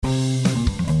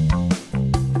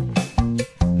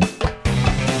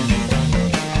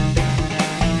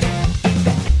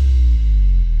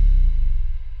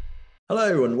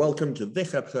welcome to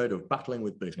this episode of Battling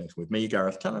with Business with me,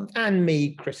 Gareth Tennant. And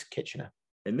me, Chris Kitchener.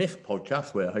 In this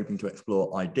podcast, we're hoping to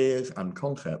explore ideas and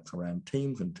concepts around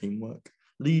teams and teamwork,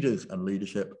 leaders and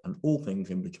leadership, and all things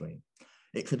in between.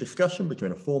 It's a discussion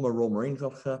between a former Royal Marines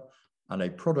officer and a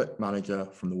product manager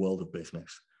from the world of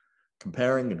business,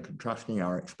 comparing and contrasting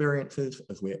our experiences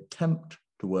as we attempt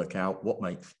to work out what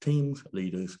makes teams,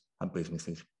 leaders, and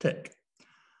businesses tick.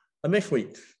 And this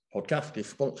week's podcast is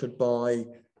sponsored by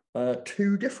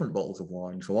two different bottles of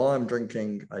wine. So I'm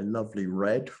drinking a lovely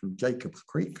red from Jacob's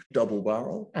Creek, double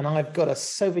barrel. And I've got a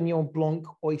Sauvignon Blanc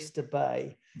Oyster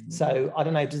Bay. So I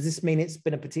don't know, does this mean it's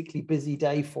been a particularly busy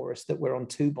day for us that we're on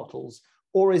two bottles?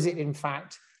 Or is it in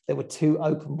fact, there were two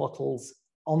open bottles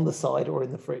on the side or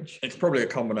in the fridge? It's probably a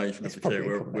combination of the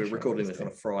two. We're recording this on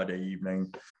a Friday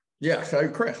evening. Yeah, so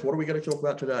Chris, what are we going to talk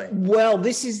about today? Well,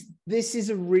 this is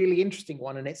a really interesting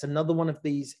one, and it's another one of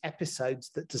these episodes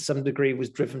that to some degree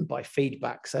was driven by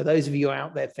feedback. So those of you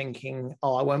out there thinking,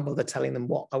 oh, I won't bother telling them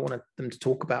what I wanted them to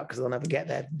talk about because they'll never get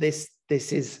there. This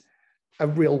is a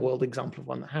real world example of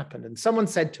one that happened. And someone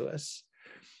said to us,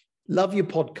 love your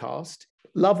podcast,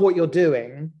 love what you're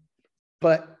doing,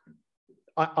 but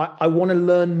I want to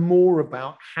learn more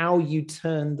about how you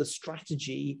turn the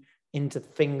strategy into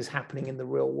things happening in the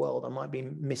real world. I might be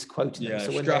misquoting them.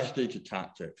 So strategy to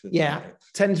tactics.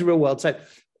 Turn to real world. So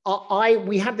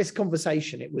we had this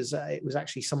conversation. It was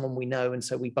actually someone we know, and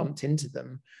so we bumped into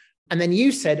them. And then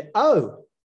you said, "Oh,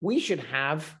 we should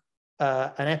have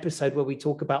an episode where we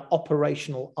talk about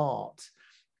operational art."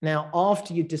 Now,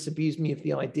 after you disabused me of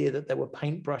the idea that there were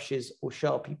paintbrushes or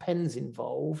Sharpie pens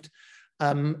involved,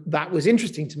 that was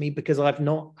interesting to me because I've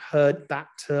not heard that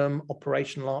term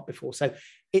operational art before. So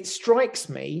it strikes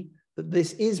me that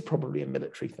this is probably a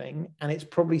military thing, and it's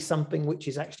probably something which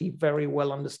is actually very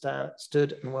well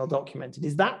understood and well documented.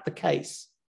 Is that the case?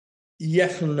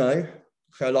 Yes and no.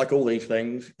 So like all these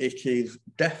things, it is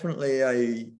definitely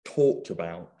a talked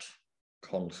about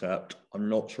concept. I'm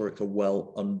not sure it's a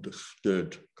well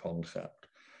understood concept.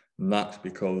 And that's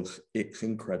because it's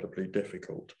incredibly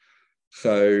difficult.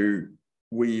 So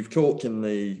we've talked in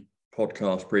the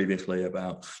podcast previously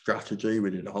about strategy. We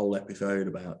did a whole episode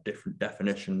about different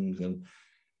definitions, and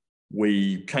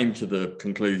we came to the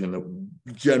conclusion that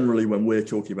generally when we're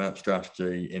talking about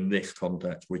strategy in this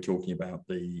context, we're talking about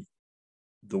the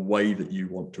way that you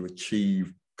want to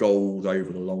achieve goals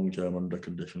over the long term under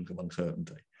conditions of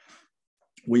uncertainty.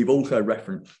 We've also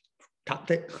referenced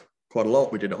tactics quite a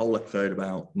lot. We did a whole episode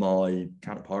about my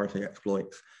counter-piracy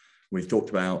exploits. We've talked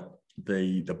about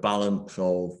the balance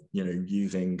of,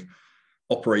 using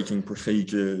operating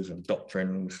procedures and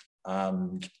doctrines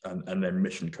and then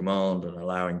mission command, and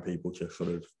allowing people to sort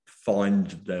of find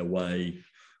their way,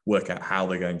 work out how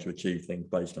they're going to achieve things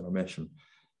based on a mission.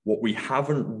 What we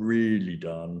haven't really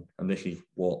done, and this is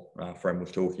what our friend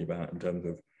was talking about in terms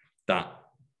of that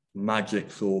magic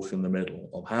sauce in the middle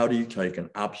of how do you take an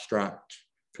abstract,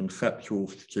 conceptual,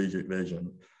 strategic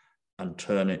vision and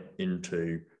turn it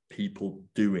into people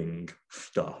doing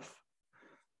stuff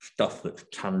that's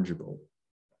tangible.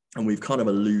 And we've kind of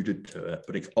alluded to it,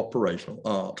 but it's operational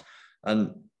art.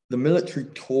 And the military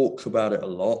talks about it a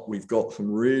lot. We've got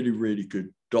some really, really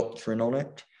good doctrine on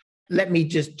it. Let me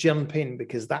just jump in,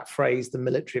 because that phrase, the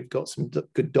military have got some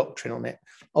good doctrine on it.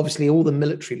 Obviously, all the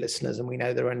military listeners, and we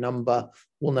know there are a number,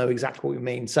 will know exactly what we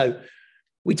mean. So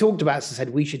we talked about, as I said,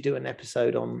 we should do an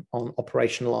episode on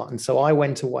operational art. And so I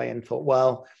went away and thought,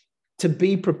 well, to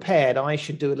be prepared, I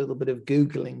should do a little bit of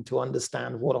Googling to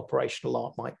understand what operational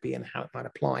art might be and how it might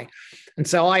apply. And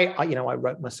so I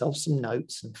wrote myself some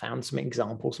notes and found some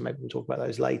examples, and maybe we'll talk about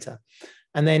those later.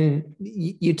 And then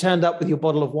you turned up with your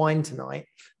bottle of wine tonight,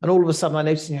 and all of a sudden I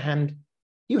noticed in your hand,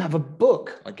 you have a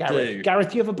book, Gareth.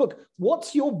 Gareth, you have a book.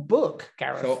 What's your book,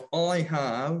 Gareth? So I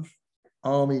have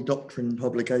Army Doctrine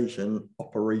Publication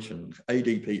Operations,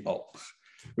 ADP Ops,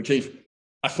 which is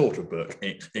a sort of book.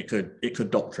 It's a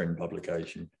doctrine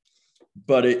publication,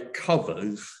 but it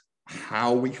covers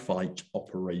how we fight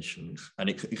operations, and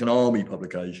it's an army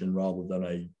publication rather than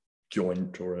a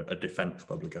joint or a defence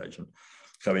publication.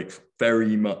 So it's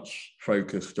very much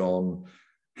focused on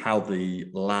how the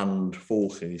land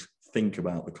forces think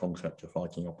about the concept of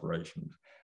fighting operations.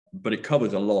 But it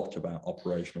covers a lot about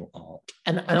operational art.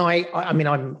 And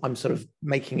I'm sort of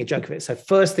making a joke of it. So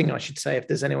first thing I should say, if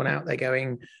there's anyone out there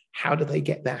going, how do they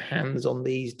get their hands on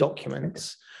these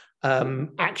documents?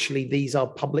 Actually, these are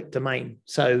public domain.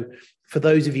 So for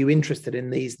those of you interested in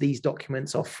these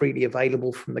documents are freely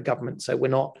available from the government. So we're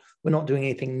not doing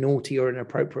anything naughty or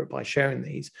inappropriate by sharing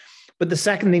these. But the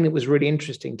second thing that was really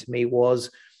interesting to me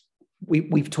was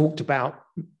we've talked about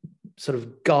sort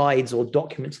of guides or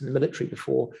documents in the military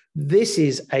before. This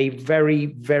is a very,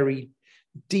 very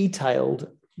detailed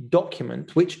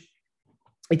document, which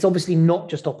it's obviously not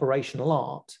just operational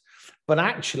art, but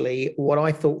actually what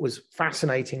I thought was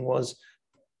fascinating was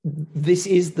this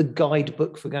is the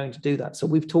guidebook for going to do that. So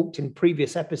we've talked in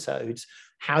previous episodes,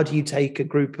 how do you take a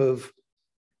group of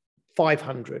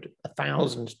 500,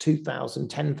 1,000, 2,000,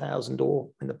 10,000, or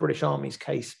in the British Army's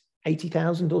case,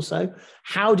 80,000 or so?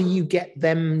 How do you get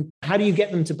them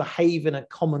to behave in a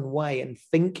common way and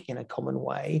think in a common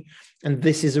way? And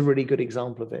this is a really good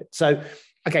example of it. So,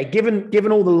 okay,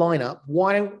 given all the lineup,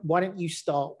 why don't you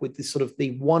start with this sort of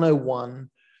the 101?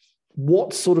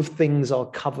 What sort of things are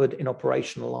covered in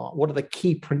operational art? What are the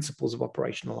key principles of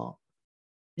operational art?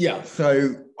 Yeah,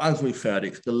 so as we said,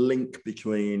 it's the link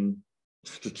between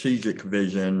strategic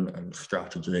vision and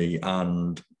strategy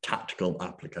and tactical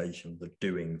application, the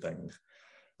doing things.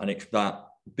 And it's that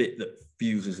bit that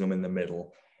fuses them in the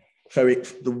middle. So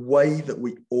it's the way that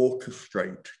we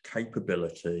orchestrate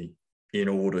capability in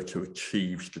order to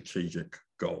achieve strategic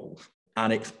goals.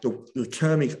 And it's the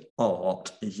term is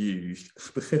art is used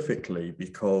specifically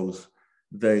because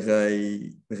there's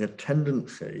a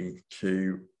tendency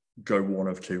to go one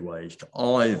of two ways, to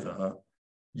either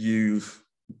use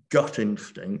gut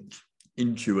instinct,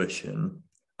 intuition,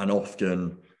 and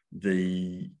often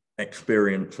the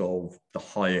experience of the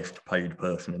highest paid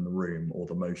person in the room or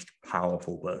the most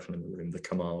powerful person in the room, the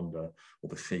commander or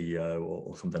the CEO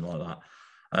or something like that.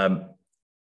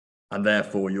 And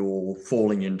therefore you're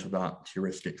falling into that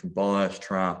heuristics and bias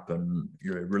trap, and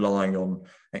you're relying on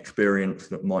experience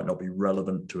that might not be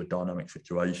relevant to a dynamic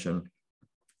situation,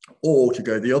 or to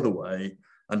go the other way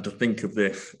and to think of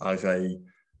this as a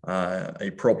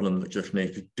problem that just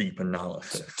needs a deep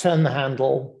analysis. Turn the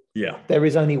handle. Yeah. There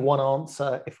is only one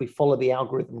answer. If we follow the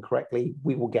algorithm correctly,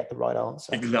 we will get the right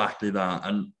answer. Exactly that.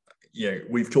 And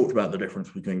we've talked about the difference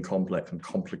between complex and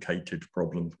complicated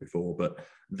problems before, but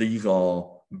these are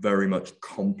very much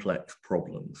complex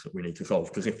problems that we need to solve,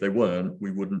 because if they weren't,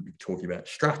 we wouldn't be talking about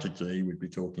strategy, we'd be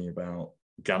talking about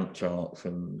Gantt charts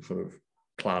and sort of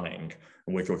planning,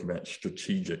 and we're talking about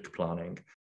strategic planning.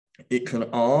 It's an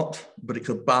art, but it's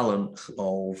a balance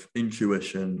of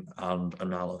intuition and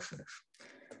analysis.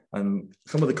 And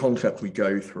some of the concepts we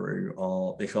go through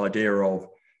are this idea of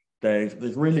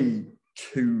there's really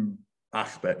two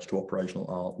aspects to operational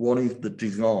art. One is the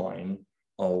design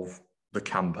of the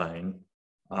campaign,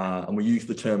 and we use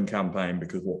the term campaign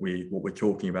because what we're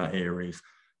talking about here is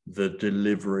the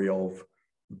delivery of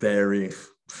various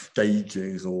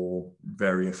stages or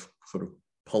various sort of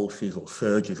pulses or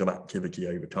surges of activity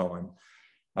over time.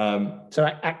 So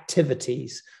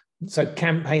activities. So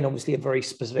campaign, obviously a very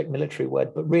specific military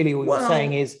word, but really what you're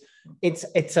saying is it's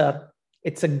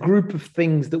a group of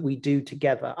things that we do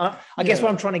together. I guess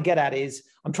what I'm trying to get at is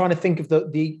I'm trying to think of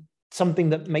the something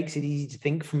that makes it easy to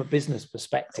think from a business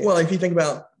perspective. Well, if you think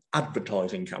about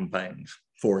advertising campaigns,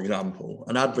 for example,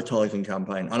 an advertising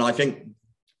campaign, and I think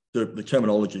the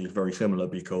terminology is very similar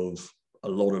because a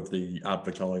lot of the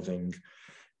advertising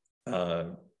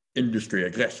industry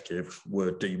executives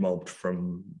were demobbed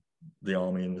from the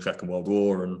army in the Second World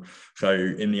War, and so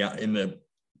in the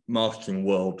marketing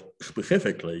world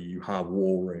specifically, you have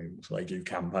war rooms, they do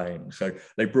campaigns, so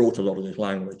they brought a lot of this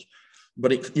language.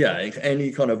 But it's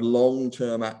any kind of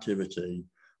long-term activity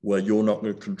where you're not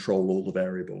going to control all the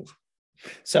variables.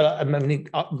 So I mean,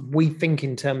 we think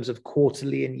in terms of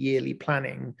quarterly and yearly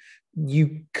planning.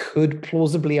 You could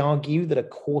plausibly argue that a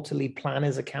quarterly plan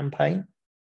is a campaign.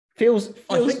 Feels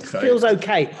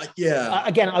okay.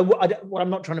 Again, what I'm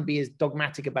not trying to be as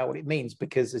dogmatic about what it means,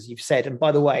 because as you've said, and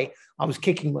by the way, I was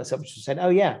kicking myself when you said, "Oh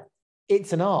yeah,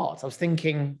 it's an art." I was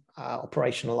thinking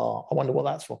operational art. I wonder what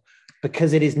that's for,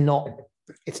 because it is not.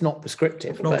 It's not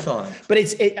prescriptive. It's not science. But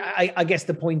I guess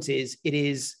the point is,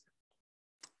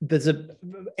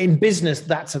 in business,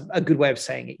 that's a good way of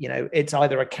saying it. It's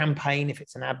either a campaign if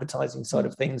it's an advertising side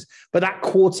of things, but that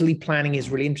quarterly planning is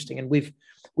really interesting. And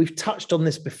we've touched on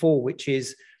this before, which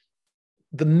is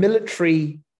the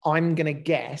military. I'm going to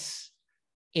guess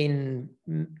in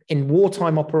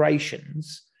wartime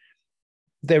operations,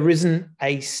 there isn't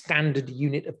a standard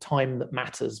unit of time that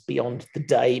matters beyond the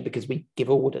day because we give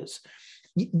orders.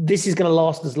 This is going to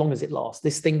last as long as it lasts.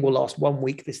 This thing will last 1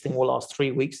 week. This thing will last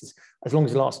 3 weeks, as long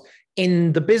as it lasts.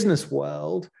 In the business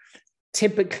world,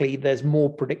 typically there's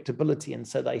more predictability. And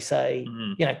so they say,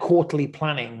 quarterly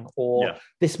planning or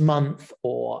this month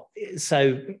or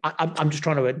so. I'm just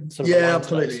trying to sort of. Yeah,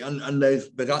 absolutely. And there's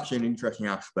actually an interesting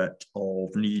aspect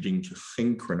of needing to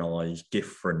synchronize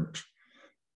different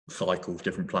cycles,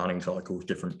 different planning cycles,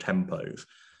 different tempos,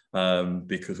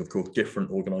 because of course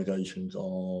different organizations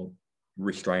are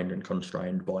restrained and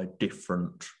constrained by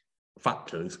different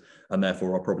factors, and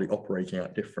therefore are probably operating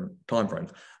at different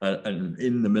timeframes. And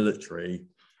in the military,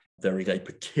 there is a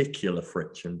particular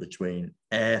friction between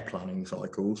air planning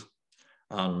cycles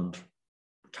and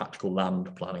tactical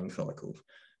land planning cycles,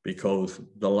 because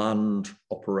the land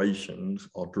operations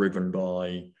are driven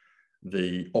by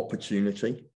the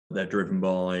opportunity, they're driven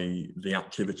by the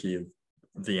activity of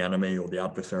the enemy or the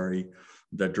adversary,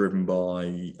 they're driven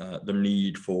by the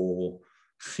need for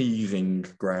seizing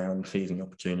ground, seizing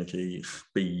opportunity,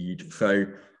 speed. So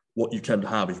what you tend to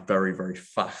have is very, very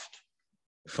fast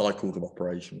cycles of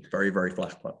operations, very, very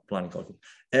fast planning cycles.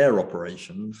 Air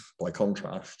operations, by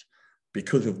contrast,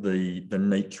 because of the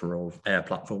nature of air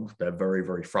platforms, they're very,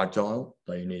 very fragile.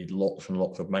 They need lots and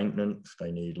lots of maintenance.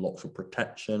 They need lots of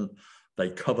protection. They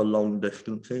cover long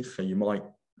distances. So you might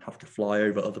have to fly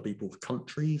over other people's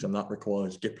countries, and that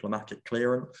requires diplomatic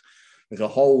clearance. There's a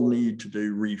whole need to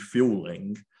do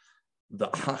refueling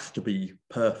that has to be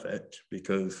perfect,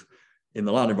 because in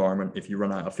the land environment, if you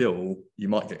run out of fuel, you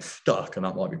might get stuck, and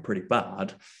that might be pretty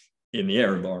bad. In the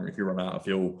air environment, if you run out of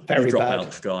fuel, you drop out of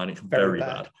the sky and it's very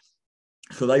bad.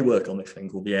 So they work on this thing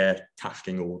called the air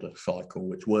tasking order cycle,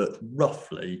 which works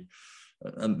roughly,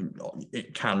 and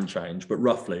it can change, but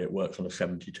roughly it works on a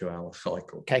 72-hour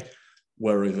cycle. Okay.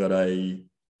 Whereas at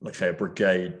let's say a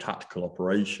brigade tactical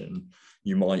operation,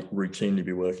 you might routinely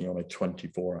be working on a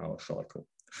 24-hour cycle.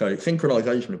 So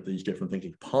synchronization of these different things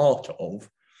is part of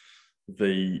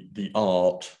the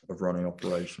art of running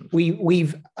operations.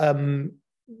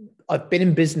 I've been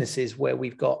in businesses where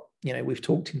we've got, we've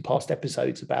talked in past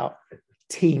episodes about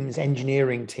teams,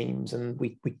 engineering teams, and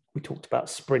we talked about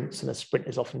sprints, and a sprint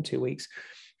is often 2 weeks.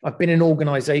 I've been in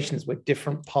organizations where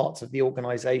different parts of the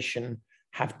organization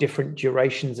have different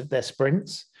durations of their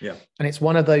sprints. Yeah. And it's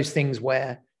one of those things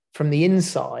where from the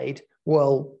inside,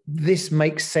 well, this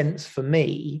makes sense for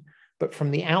me, but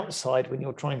from the outside, when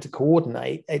you're trying to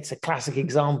coordinate, it's a classic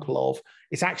example of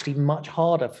it's actually much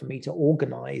harder for me to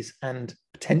organize and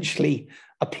potentially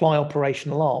apply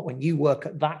operational art when you work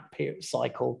at that period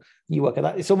cycle, you work at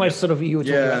that. It's almost sort of, you were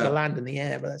talking about the land and the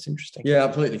air, but that's interesting. Yeah,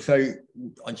 absolutely. So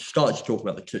I started to talk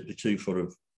about the two sort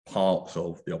of parts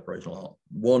of the operational art.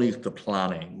 One is the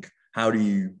planning. How do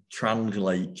you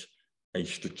translate a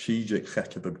strategic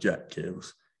set of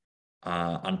objectives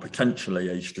and potentially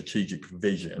a strategic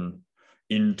vision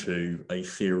into a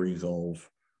series of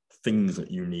things that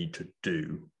you need to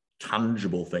do,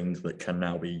 tangible things that can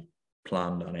now be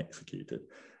planned and executed.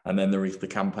 And then there is the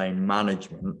campaign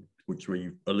management, which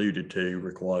we alluded to,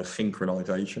 requires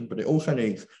synchronization, but it also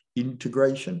needs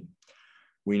integration.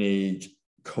 We need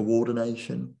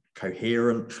coordination,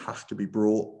 coherence has to be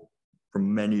brought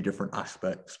from many different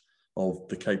aspects of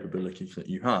the capabilities that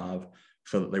you have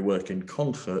so that they work in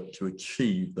concert to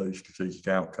achieve those strategic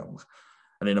outcomes.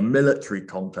 And in a military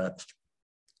context,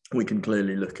 we can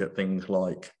clearly look at things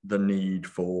like the need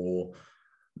for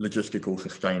logistical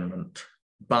sustainment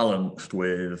balanced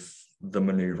with the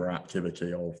maneuver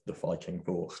activity of the fighting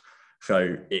force.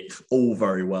 So it's all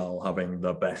very well having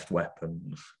the best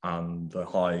weapons and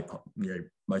the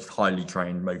most highly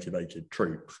trained, motivated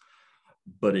troops.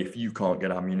 But if you can't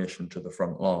get ammunition to the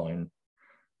front line,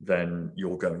 then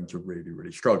you're going to really,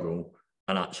 really struggle.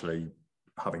 And actually,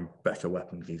 having better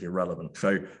weapons is irrelevant.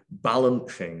 So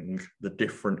balancing the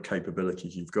different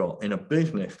capabilities you've got in a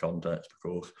business context, of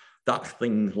course, that's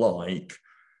things like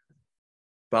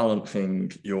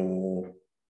balancing your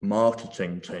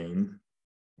marketing team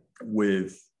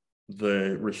with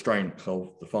the restraints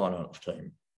of the finance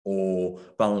team, or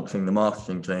balancing the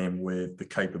marketing team with the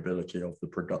capability of the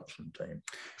production team,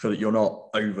 so that you're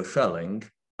not overselling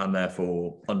and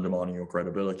therefore undermining your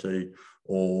credibility,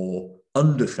 or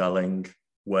underselling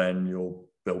when you're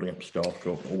building up stock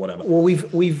or whatever. Well,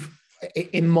 we've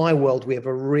in my world, we have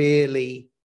a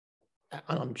really, and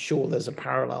I'm sure there's a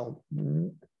parallel.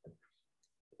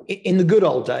 In the good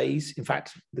old days, in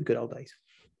fact, the good old days,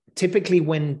 typically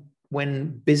when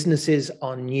businesses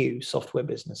are new, software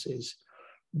businesses,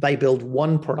 they build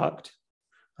one product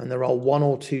and there are one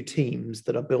or two teams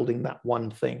that are building that one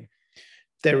thing.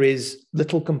 There is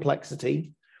little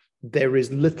complexity, there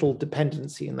is little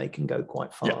dependency, and they can go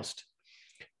quite fast. Yeah.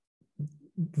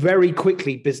 Very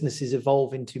quickly, businesses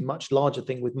evolve into much larger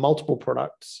thing with multiple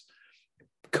products,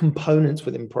 components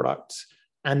within products,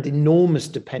 and enormous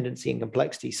dependency and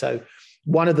complexity. So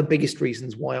one of the biggest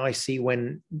reasons why I see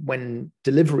when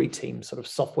delivery teams, sort of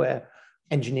software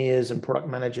engineers and product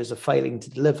managers, are failing to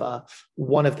deliver,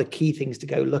 one of the key things to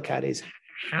go look at is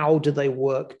how do they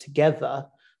work together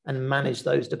and manage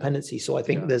those dependencies. So I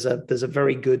think there's a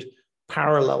very good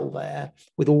parallel there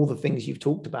with all the things you've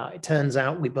talked about. It turns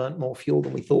out we burnt more fuel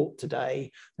than we thought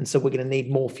today, and so we're going to need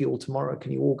more fuel tomorrow.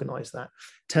 Can you organize that?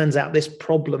 Turns out this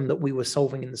problem that we were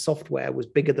solving in the software was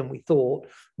bigger than we thought.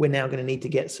 We're now going to need to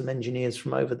get some engineers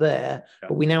from over there,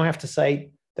 but we now have to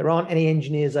say there aren't any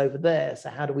engineers over there, so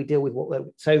how do we deal with what we're...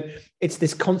 So it's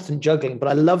this constant juggling. But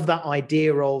I love that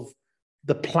idea of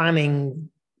the planning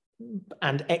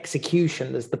and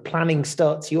execution. As the planning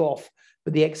starts you off,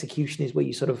 but the execution is where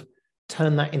you sort of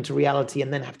turn that into reality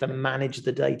and then have to manage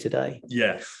the day-to-day.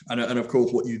 Yes. And of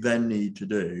course, what you then need to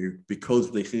do,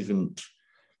 because this isn't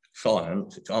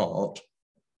science, it's art,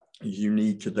 is you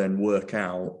need to then work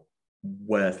out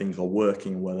where things are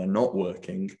working, where they're not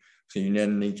working. So you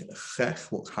then need to assess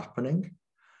what's happening,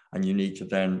 and you need to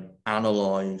then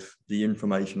analyze the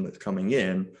information that's coming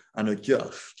in and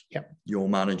adjust your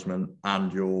management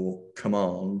and your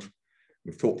command.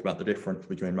 We've talked about the difference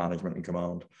between management and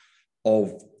command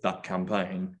of that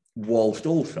campaign, whilst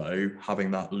also having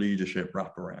that leadership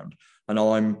wraparound. And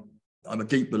I'm a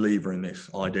deep believer in this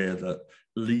idea that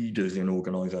leaders in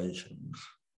organizations,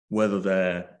 whether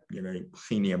they're, you know,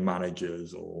 senior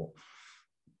managers or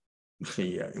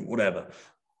CEO, whatever,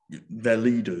 they're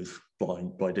leaders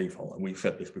by default. And we've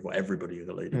said this before, everybody is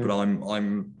a leader, but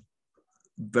I'm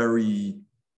very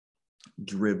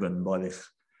driven by this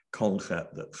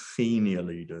concept that senior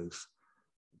leaders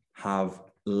have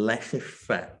less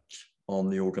effect on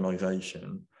the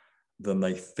organization than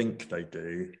they think they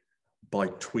do by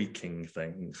tweaking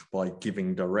things, by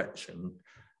giving direction,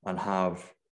 and have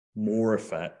more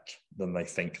effect than they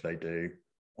think they do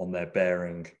on their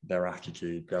bearing, their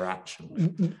attitude, their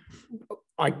actions.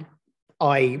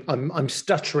 I'm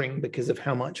stuttering because of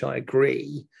how much I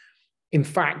agree. In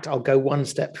fact, I'll go one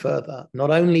step further.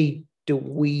 Not only do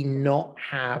we not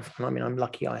have, and I mean, I'm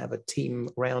lucky I have a team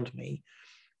around me,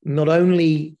 not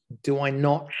only do I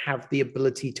not have the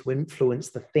ability to influence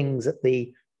the things at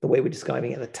the way we're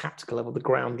describing it, at the tactical level, the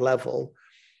ground level,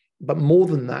 but more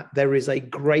than that, there is a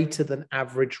greater than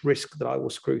average risk that I will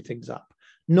screw things up.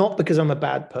 Not because I'm a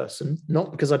bad person,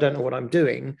 not because I don't know what I'm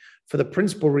doing. For the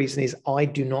principal reason is I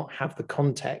do not have the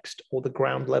context or the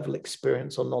ground level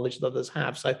experience or knowledge that others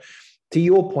have. So to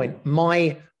your point,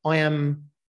 I am,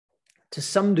 to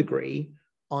some degree,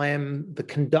 I am the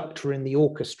conductor in the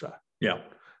orchestra. Yeah.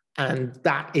 And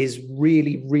that is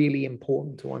really, really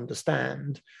important to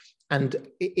understand. And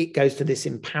it goes to this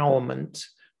empowerment.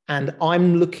 And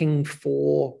I'm looking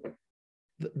for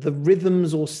the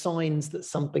rhythms or signs that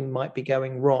something might be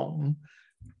going wrong,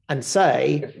 and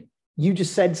say, you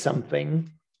just said something.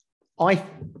 I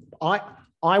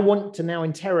want to now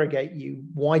interrogate you.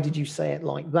 Why did you say it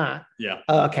like that? Yeah.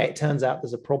 Okay, it turns out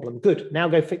there's a problem. Good. Now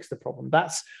go fix the problem.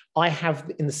 I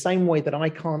have, in the same way that I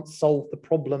can't solve the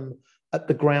problem at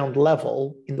the ground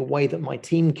level in the way that my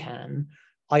team can,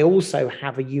 I also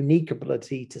have a unique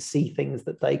ability to see things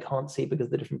that they can't see because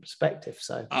of the different perspective.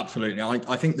 So absolutely.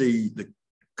 I think the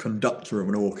conductor of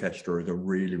an orchestra is a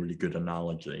really, really good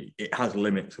analogy. It has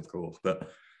limits, of course, but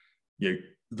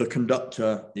the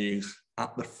conductor is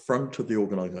at the front of the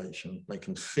organization. They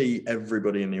can see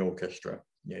everybody in the orchestra.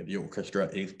 The orchestra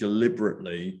is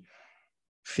deliberately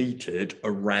seated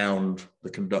around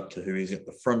the conductor, who is at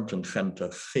the front and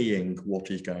center, seeing what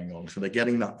is going on. So they're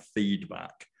getting that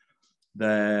feedback.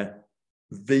 They're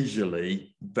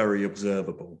visually very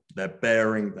observable. Their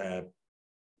bearing, their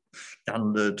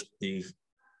standard is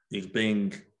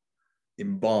being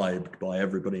imbibed by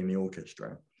everybody in the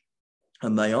orchestra.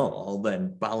 And they are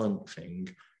then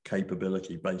balancing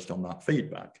capability based on that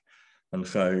feedback. And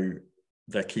so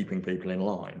they're keeping people in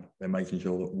line. They're making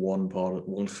sure that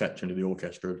one section of the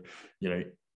orchestra,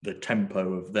 the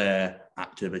tempo of their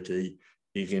activity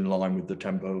is in line with the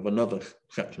tempo of another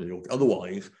section of the orchestra.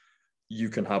 Otherwise, you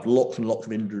can have lots and lots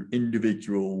of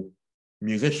individual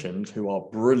musicians who are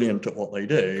brilliant at what they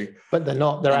do, but they're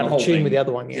out of tune with the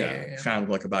other one. Yeah. Sounds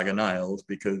like a bag of nails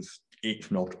because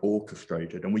it's not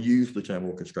orchestrated, and we use the term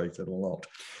orchestrated a lot.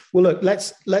 Well, look,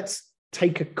 let's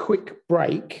take a quick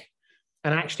break,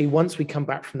 and actually, once we come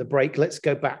back from the break, let's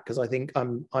go back, because I think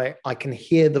I can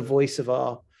hear the voice of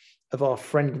our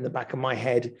friend in the back of my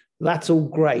head. That's all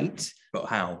great, but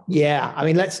how? Yeah, I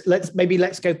mean,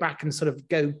 let's go back and sort of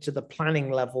go to the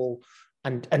planning level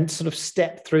and sort of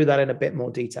step through that in a bit more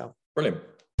detail. Brilliant.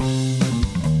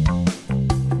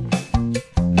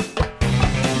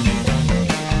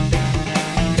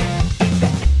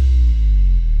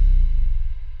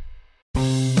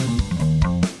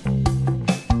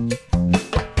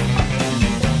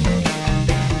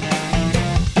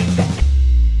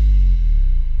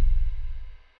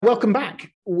 Welcome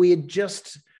back. We had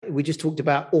just We just talked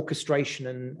about orchestration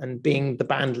and being the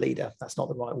band leader. That's not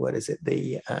the right word, is it?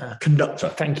 The conductor.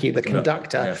 Thank you, the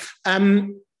conductor. Yeah.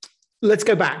 Let's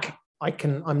go back.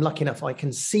 I'm lucky enough, I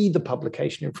can see the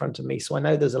publication in front of me, so I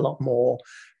know there's a lot more.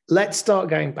 Let's start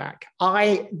going back.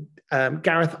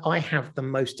 Gareth, I have the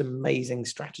most amazing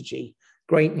strategy.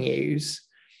 Great news.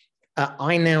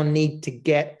 I now need to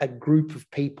get a group of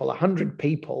people, 100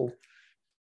 people,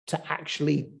 to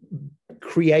actually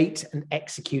create and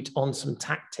execute on some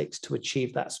tactics to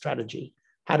achieve that strategy.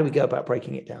 How do we go about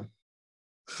breaking it down?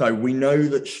 So we know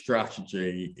that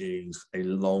strategy is a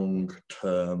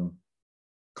long-term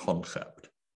concept,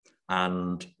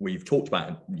 and we've talked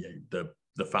about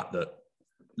the fact that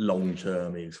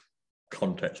long-term is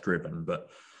context-driven, but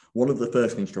one of the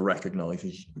first things to recognize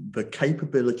is the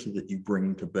capability that you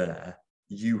bring to bear,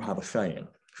 you have a say in.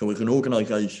 So as an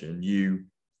organization,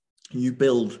 you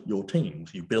build your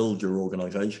teams, you build your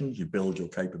organizations, you build your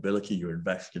capability, you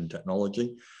invest in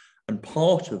technology. And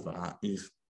part of that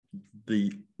is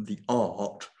the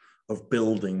art of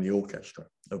building the orchestra,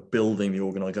 of building the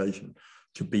organization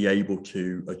to be able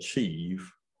to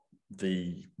achieve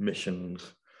the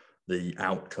missions, the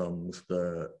outcomes,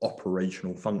 the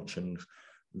operational functions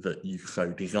that you so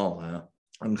desire.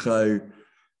 And so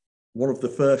one of the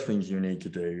first things you need to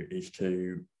do is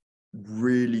to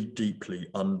really deeply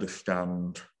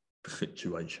understand the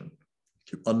situation,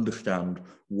 to understand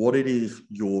what it is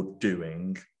you're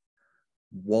doing,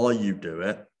 why you do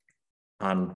it,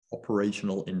 and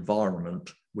operational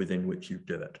environment within which you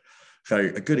do it. So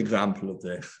a good example of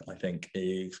this, I think,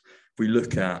 is if we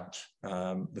look at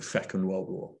the Second World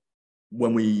War.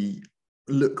 When we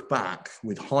look back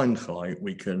with hindsight,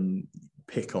 we can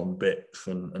pick on bits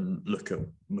and look at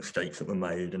mistakes that were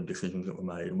made and decisions that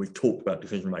were made. And we've talked about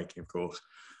decision making, of course,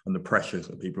 and the pressures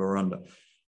that people are under.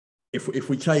 If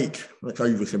we take, let's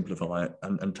oversimplify it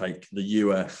and take the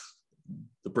US,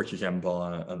 the British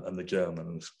Empire and the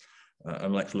Germans,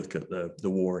 and let's look at the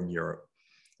war in Europe.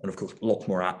 And of course, lots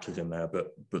more actors in there,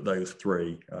 but those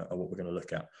three are what we're going to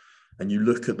look at. And you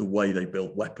look at the way they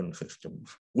built weapon systems,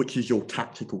 which is your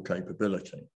tactical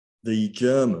capability. The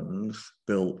Germans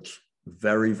built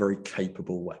very, very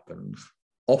capable weapons,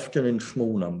 often in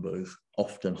small numbers,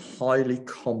 often highly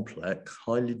complex,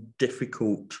 highly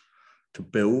difficult to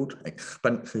build,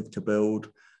 expensive to build,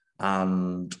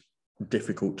 and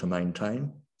difficult to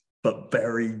maintain, but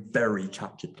very, very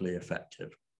tactically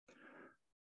effective.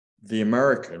 The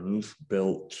Americans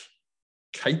built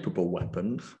capable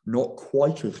weapons, not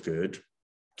quite as good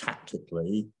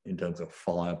tactically in terms of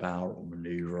firepower or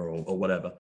maneuver or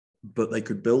whatever, but they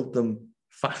could build them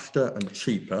faster and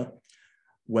cheaper.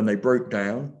 When they broke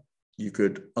down, you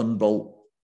could unbolt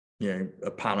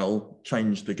a panel,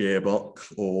 change the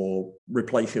gearbox, or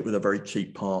replace it with a very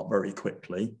cheap part very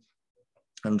quickly.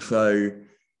 And so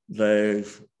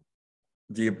there's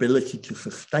the ability to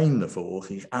sustain the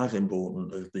force is as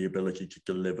important as the ability to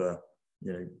deliver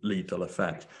lethal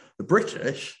effect. The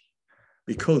British,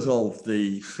 because of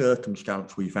the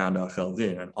circumstance we found ourselves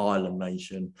in, an island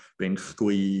nation, being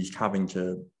squeezed, having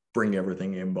to bring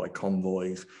everything in by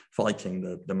convoys, fighting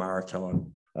the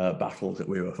maritime battles that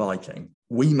we were fighting,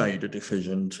 we made a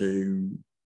decision to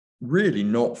really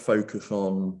not focus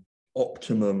on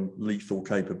optimum lethal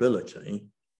capability,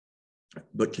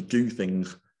 but to do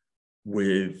things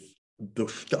with the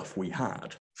stuff we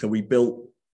had. So we built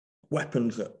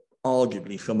weapons that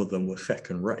arguably some of them were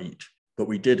second rate, but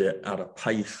we did it at a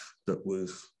pace that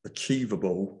was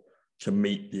achievable to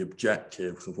meet the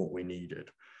objectives of what we needed.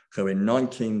 So in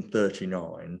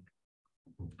 1939,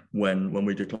 when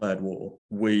we declared war,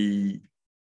 we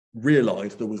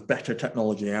realized there was better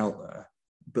technology out there,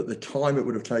 but the time it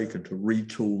would have taken to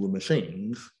retool the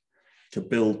machines to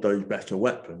build those better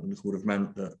weapons would have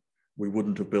meant that we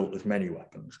wouldn't have built as many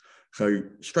weapons. So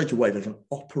straight away, there's an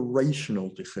operational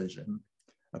decision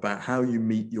about how you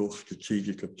meet your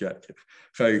strategic objectives.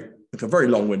 So it's a very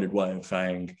long-winded way of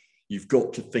saying you've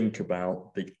got to think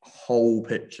about the whole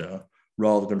picture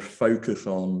rather than focus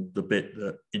on the bit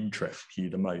that interests you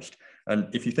the most.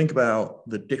 And if you think about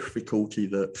the difficulty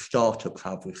that startups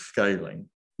have with scaling,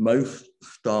 most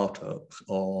startups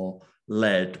are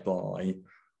led by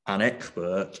an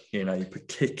expert in a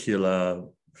particular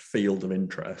field of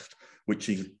interest, which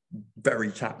is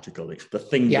very tactical. It's the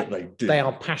thing that they do. They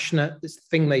are passionate. It's the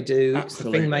thing they do. Absolutely. It's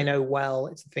the thing they know well.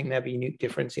 It's the thing they have a unique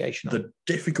differentiation on. The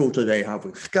difficulty they have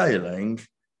with scaling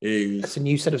is it's a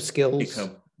new set of skills. It's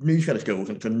a new set of skills,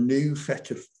 and it's a new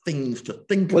set of things to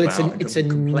think about.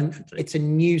 It's a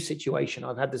new situation.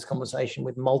 I've had this conversation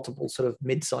with multiple sort of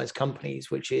mid-sized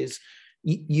companies, which is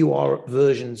you are at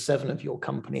version 7 of your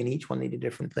company, and each one needed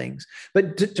different things.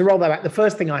 But to roll that back, the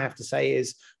first thing I have to say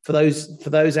is for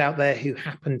those out there who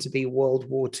happen to be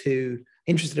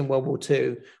interested in World War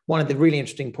II, one of the really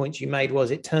interesting points you made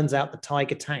was it turns out the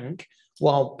Tiger tank,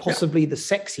 while possibly the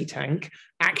sexy tank,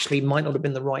 actually might not have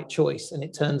been the right choice. And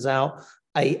it turns out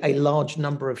a large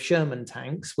number of Sherman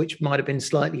tanks, which might have been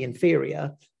slightly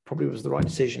inferior, probably was the right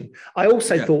decision. I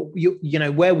also thought,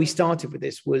 where we started with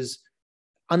this was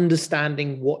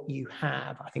understanding what you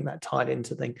have. I think that tied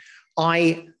into the thing.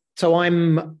 I've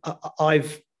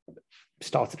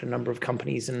started a number of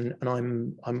companies, and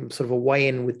I'm sort of away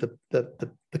in with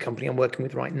the company I'm working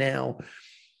with right now.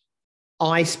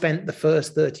 I spent the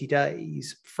first 30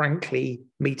 days, frankly,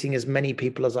 meeting as many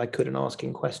people as I could and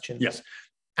asking questions. Yes.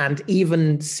 And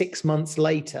even 6 months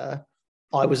later,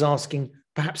 I was asking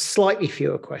perhaps slightly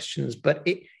fewer questions, but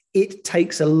it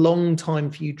takes a long time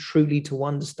for you truly to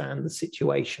understand the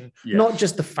situation, not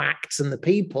just the facts and the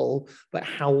people, but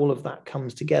how all of that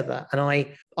comes together. And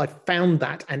I found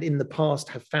that, and in the past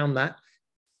have found that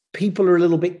people are a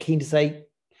little bit keen to say,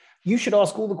 you should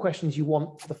ask all the questions you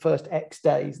want for the first X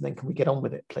days, and then can we get on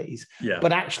with it, please? Yeah.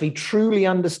 But actually truly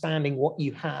understanding what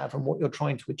you have and what you're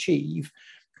trying to achieve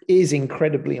is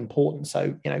incredibly important.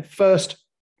 So, first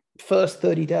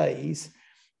 30 days,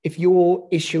 if you're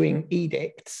issuing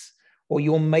edicts or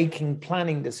you're making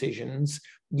planning decisions,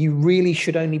 you really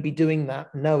should only be doing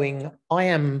that knowing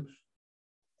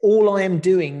all I am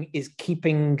doing is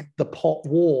keeping the pot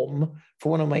warm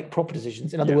for when I make proper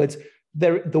decisions. In other words,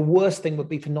 the worst thing would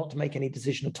be for not to make any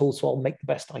decision at all, so I'll make the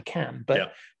best I can.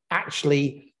 But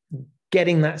actually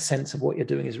getting that sense of what you're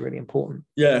doing is really important.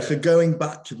 Yeah, so going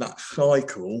back to that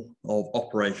cycle of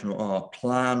operational art,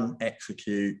 plan,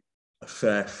 execute,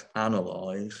 assess,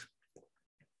 analyze.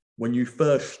 When you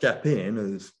first step in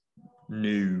as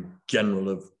new general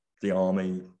of the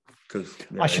army, because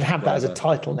I should have that as a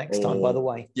title next time, by the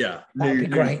way. Yeah, that'd be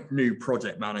great. New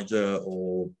project manager,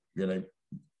 or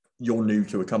you're new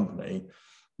to a company,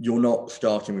 you're not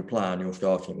starting with plan, you're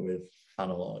starting with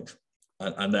analyze,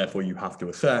 and therefore you have to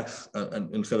assess,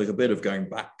 and so there's a bit of going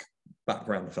back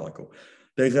around the cycle.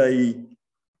 There's a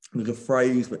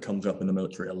phrase that comes up in the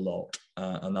military a lot,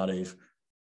 and that is,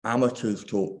 amateurs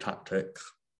talk tactics,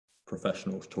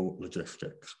 professionals talk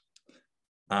logistics.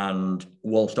 And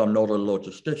whilst I'm not a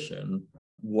logistician,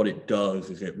 what it does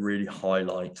is it really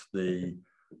highlights the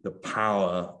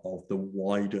power of the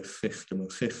wider system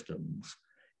of systems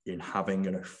in having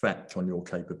an effect on your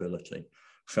capability.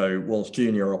 So whilst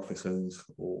junior officers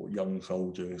or young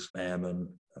soldiers, airmen,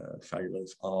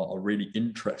 sailors are really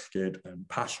interested and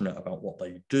passionate about what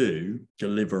they do,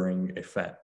 delivering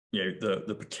effect,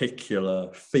 the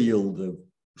particular field of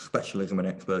specialism and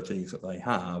expertise that they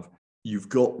have, you've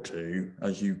got to,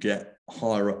 as you get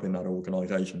higher up in that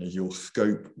organization, as your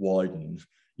scope widens,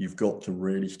 you've got to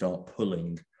really start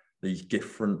pulling these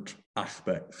different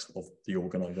aspects of the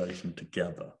organization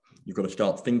together. You've got to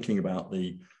start thinking about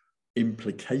the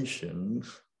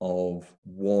implications of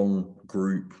one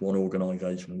group, one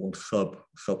organization, one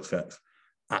subset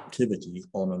activities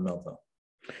on another.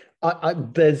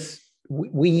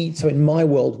 So in my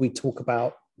world, we talk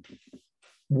about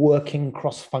working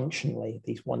cross-functionally,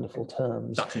 these wonderful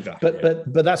terms. That's exactly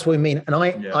but that's what we mean. And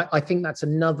I think that's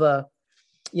another,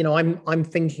 I'm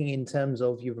thinking in terms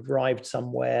of you've arrived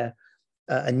somewhere,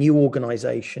 a new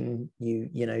organization,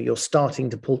 you're starting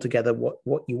to pull together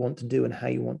what you want to do and how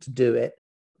you want to do it.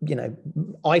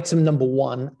 Item number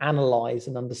 1, analyze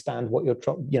and understand what you're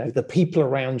the people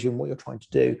around you and what you're trying to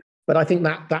do. But I think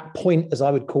that point, as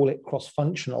I would call it,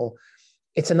 cross-functional,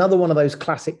 it's another one of those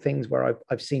classic things where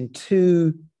I've seen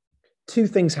two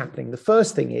things happening. The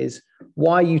first thing is,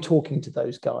 why are you talking to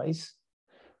those guys?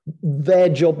 Their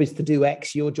job is to do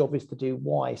X, your job is to do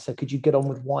Y. So could you get on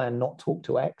with Y and not talk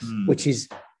to X, which is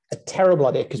a terrible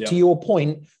idea, because to your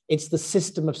point, it's the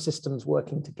system of systems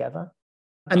working together.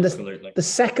 And the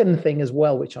second thing as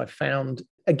well, which I found,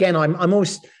 again, I'm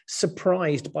always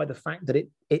surprised by the fact that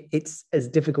it's as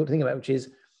difficult to think about, which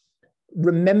is,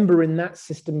 remember, in that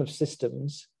system of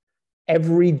systems,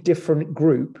 every different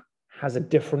group has a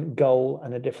different goal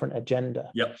and a different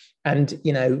agenda. Yep. And,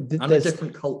 and a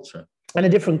different culture. And a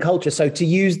different culture. So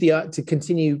to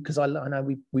continue, because I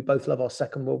know we both love our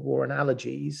Second World War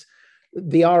analogies,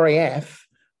 the RAF,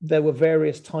 there were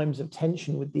various times of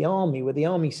tension with the army, where the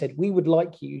army said, we would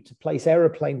like you to place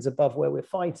aeroplanes above where we're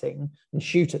fighting and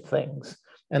shoot at things.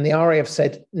 And the RAF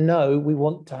said, no, we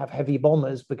want to have heavy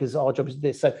bombers because our job is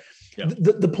this. So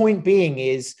the point being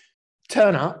is,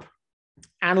 turn up,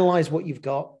 analyze what you've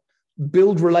got,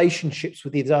 build relationships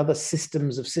with these other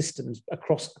systems of systems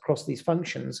across these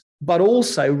functions, but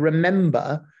also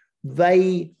remember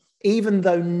even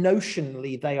though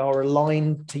notionally they are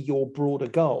aligned to your broader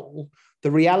goal,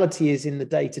 the reality is in the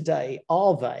day-to-day,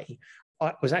 are they?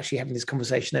 I was actually having this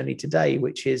conversation only today,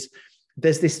 which is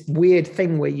there's this weird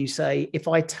thing where you say, if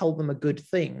I tell them a good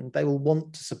thing, they will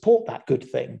want to support that good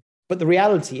thing. But the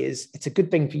reality is it's a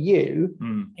good thing for you.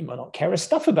 You might not care a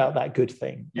stuff about that good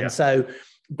thing. Yeah. And so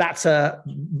that's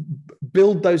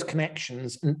build those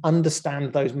connections and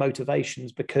understand those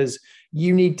motivations, because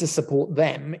you need to support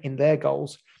them in their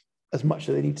goals as much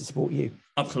as they need to support you.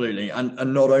 Absolutely. And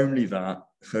not only that,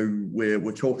 so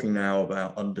we're talking now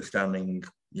about understanding,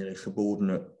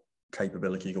 subordinate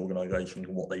capabilities, organizations,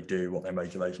 and what they do, what their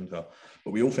motivations are.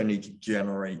 But we also need to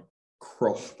generate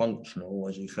cross-functional,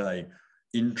 as you say,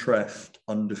 interest,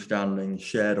 understanding,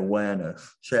 shared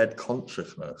awareness, shared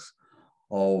consciousness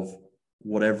of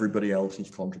what everybody else is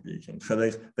contributing. So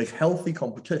there's healthy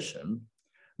competition,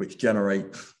 which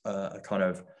generates a kind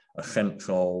of a sense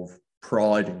of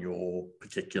pride in your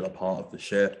particular part of the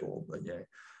shared goal. But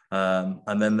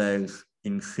and then there's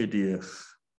insidious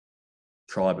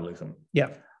tribalism. Yeah.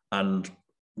 And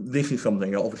this is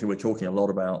something, obviously we're talking a lot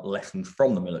about lessons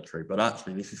from the military, but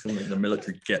actually this is something the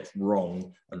military gets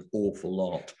wrong an awful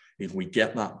lot, is we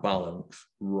get that balance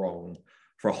wrong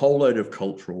for a whole load of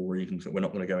cultural reasons that we're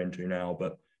not going to go into now.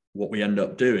 But what we end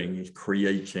up doing is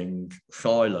creating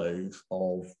silos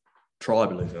of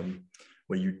tribalism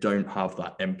where you don't have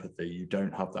that empathy, you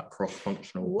don't have that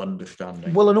cross-functional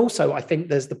understanding. Well, and also I think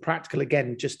there's the practical,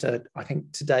 again, I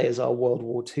think today is our World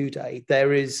War II day.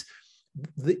 There is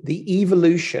the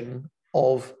evolution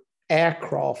of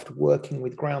aircraft working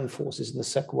with ground forces in the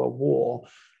Second World War.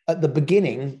 At the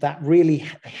beginning, that really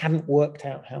hadn't worked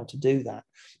out how to do that.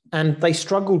 And they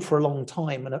struggled for a long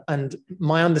time. And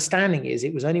my understanding is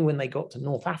it was only when they got to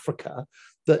North Africa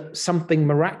that something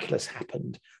miraculous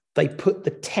happened. They put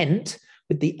the tent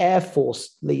with the Air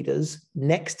Force leaders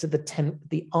next to the tent with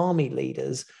the Army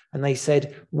leaders, and they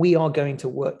said, we are going to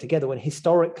work together. When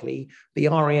historically, the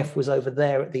RAF was over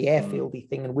there at the airfieldy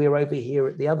thing, and we're over here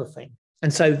at the other thing.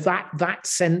 And so that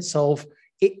sense of,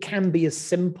 it can be as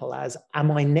simple as,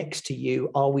 am I next to you?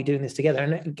 Are we doing this together?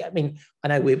 And I mean, I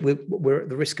know we're at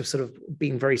the risk of sort of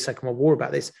being very Second World War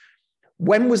about this.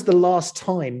 When was the last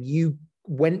time you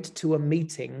went to a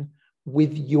meeting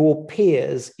with your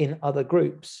peers in other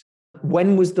groups?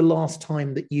 When was the last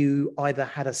time that you either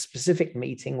had a specific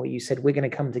meeting where you said, we're going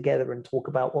to come together and talk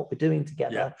about what we're doing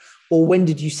together? Or when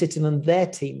did you sit in on their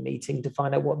team meeting to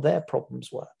find out what their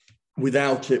problems were?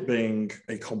 Without it being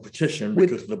a competition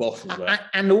because the boss is there.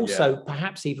 And also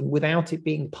perhaps even without it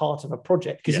being part of a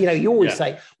project. Because, you always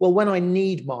say, well, when I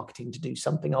need marketing to do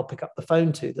something, I'll pick up the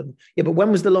phone to them. Yeah, but when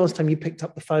was the last time you picked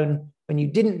up the phone when you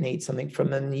didn't need something from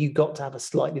them and you got to have a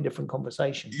slightly different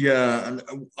conversation? Yeah, and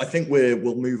I think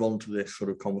we'll move on to this sort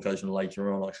of conversation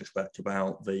later on, I suspect,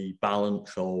 about the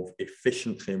balance of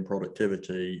efficiency and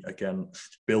productivity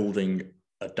against building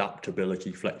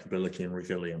adaptability, flexibility, and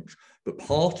resilience. But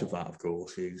part of that, of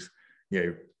course, is,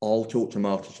 I'll talk to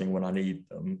marketing when I need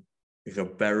them. It's a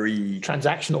very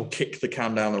transactional, kick the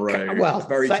can down the road. Well, it's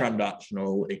very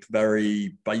transactional. It's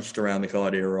very based around this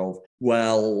idea of,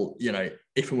 well,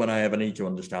 if and when I ever need to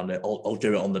understand it, I'll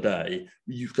do it on the day.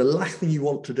 The last thing you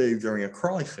want to do during a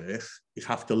crisis is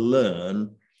have to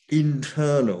learn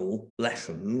internal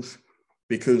lessons,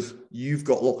 because you've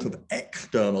got lots of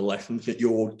external lessons that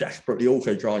you're desperately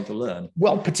also trying to learn.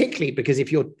 Well, particularly because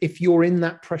if you're in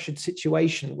that pressured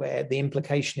situation where the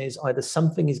implication is either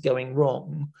something is going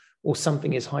wrong or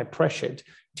something is high pressured,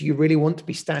 do you really want to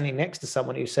be standing next to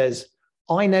someone who says,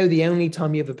 I know the only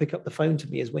time you ever pick up the phone to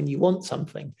me is when you want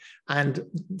something? And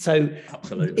so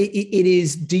absolutely, it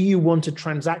is, do you want a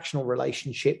transactional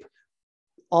relationship,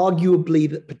 arguably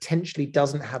that potentially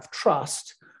doesn't have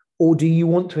trust? Or do you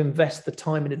want to invest the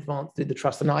time in advance to do the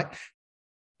trust? And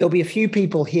there'll be a few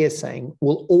people here saying,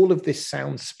 well, all of this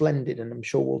sounds splendid. And I'm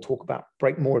sure we'll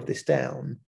break more of this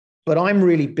down. But I'm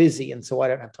really busy, and so I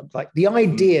don't have time. Like the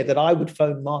idea that I would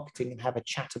phone marketing and have a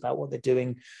chat about what they're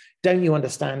doing. Don't you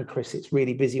understand, Chris? It's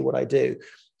really busy what I do.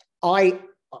 I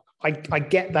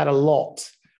get that a lot.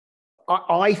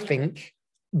 I think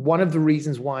one of the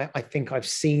reasons why I think I've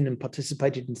seen and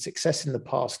participated in success in the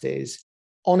past is,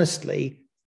 honestly,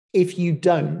 if you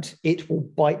don't, it will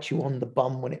bite you on the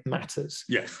bum when it matters.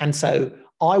 Yes. And so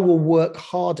I will work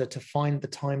harder to find the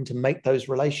time to make those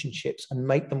relationships and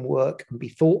make them work and be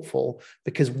thoughtful,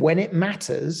 because when it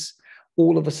matters,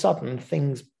 all of a sudden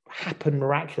things happen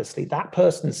miraculously. That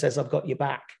person says, I've got your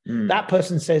back. That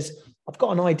person says, I've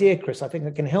got an idea, Chris. I think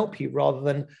I can help you, rather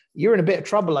than you're in a bit of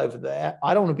trouble over there.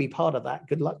 I don't want to be part of that.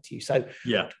 Good luck to you. So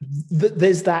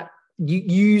there's that you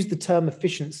use the term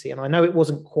efficiency, and I know it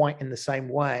wasn't quite in the same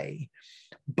way,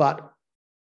 but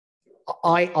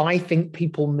I think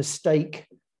people mistake,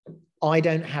 I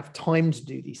don't have time to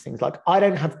do these things. Like, I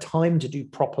don't have time to do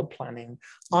proper planning.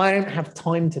 I don't have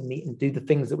time to meet and do the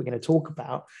things that we're going to talk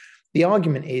about. The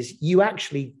argument is you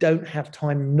actually don't have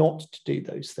time not to do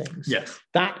those things. Yes.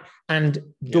 That, and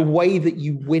the way that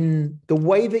you win, the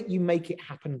way that you make it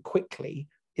happen quickly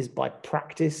is by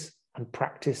practice and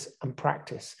practice and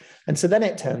practice. And so then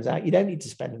it turns out you don't need to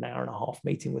spend an hour and a half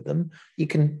meeting with them. You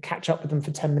can catch up with them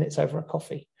for 10 minutes over a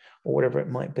coffee or whatever it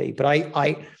might be. But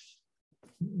I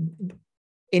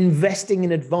investing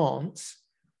in advance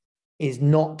is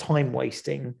not time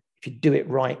wasting. If you do it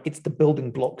right, it's the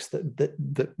building blocks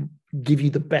that give you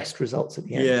the best results at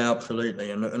the end. Yeah,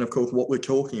 absolutely. And of course, what we're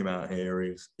talking about here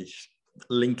is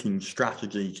linking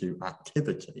strategy to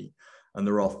activity. And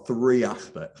there are three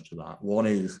aspects to that. One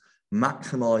is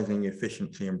maximizing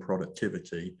efficiency and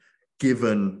productivity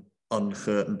given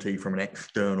uncertainty from an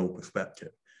external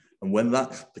perspective. And when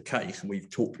that's the case, and we've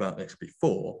talked about this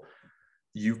before,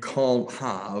 you can't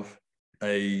have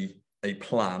a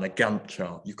plan, a Gantt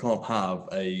chart. You can't have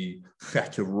a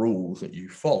set of rules that you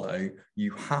follow.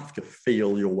 You have to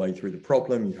feel your way through the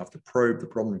problem. You have to probe the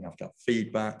problem. You have to have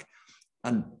feedback.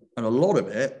 And a lot of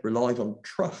it relies on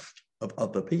trust of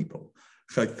other people.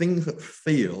 So things that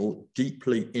feel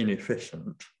deeply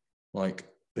inefficient, like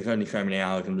there's only so many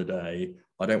hours in the day,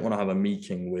 I don't want to have a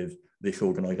meeting with this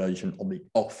organization on the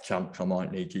off chance I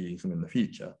might need to use them in the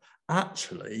future.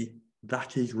 Actually,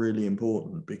 that is really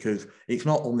important because it's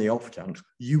not on the off chance.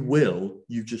 You will,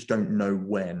 you just don't know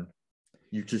when.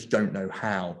 You just don't know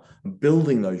how. And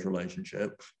building those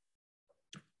relationships,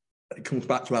 it comes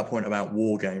back to our point about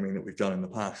wargaming that we've done in the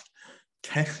past.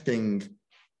 Testing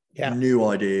new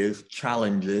ideas,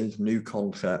 challenges, new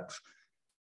concepts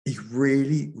is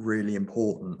really, really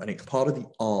important. And it's part of the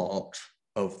art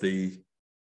of the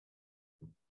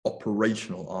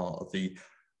operational art of the,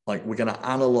 like, we're going to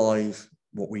analyze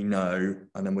what we know,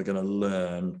 and then we're going to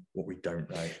learn what we don't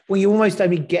know. Well, you almost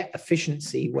only get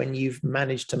efficiency when you've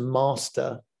managed to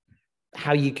master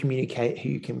how you communicate, who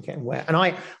you communicate, and where. And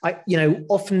I,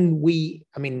 often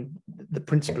the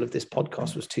principle of this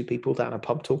podcast was two people down a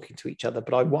pub talking to each other.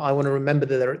 But I want to remember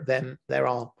that there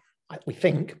are, we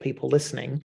think, people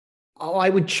listening. I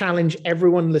would challenge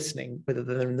everyone listening, whether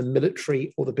they're in the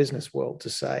military or the business world, to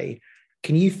say,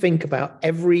 can you think about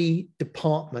every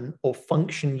department or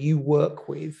function you work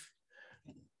with?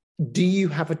 Do you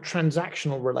have a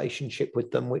transactional relationship with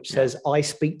them, which says, I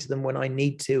speak to them when I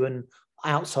need to, and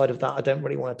outside of that, I don't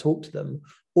really want to talk to them?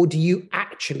 Or do you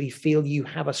actually feel you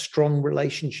have a strong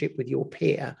relationship with your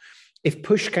peer? If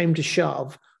push came to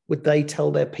shove, would they tell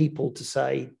their people to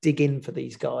say, dig in for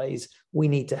these guys, we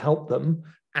need to help them,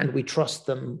 and we trust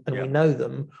them and we know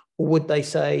them? Or would they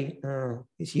say, oh,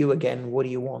 it's you again, what do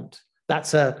you want? I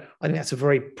think that's a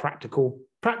very practical,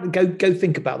 go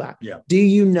think about that. Yeah. Do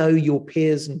you know your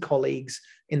peers and colleagues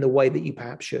in the way that you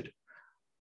perhaps should?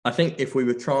 I think if we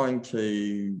were trying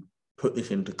to put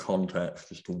this into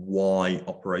context as to why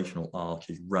operational art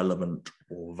is relevant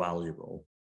or valuable,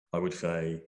 I would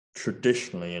say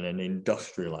traditionally in an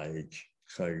industrial age,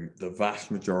 so the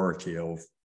vast majority of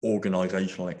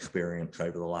organizational experience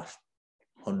over the last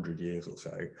 100 years or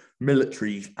so,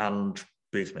 militaries and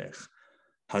business,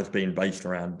 has been based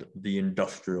around the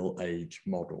industrial age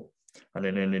model. And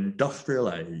in an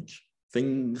industrial age,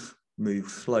 things move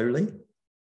slowly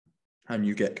and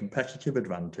you get competitive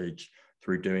advantage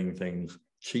through doing things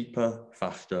cheaper,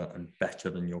 faster, and better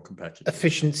than your competitors.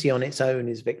 Efficiency on its own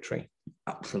is victory.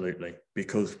 Absolutely,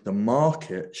 because the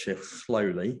market shifts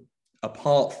slowly,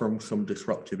 apart from some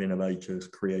disruptive innovators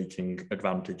creating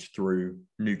advantage through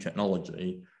new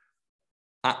technology.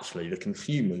 Actually, the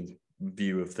consumer's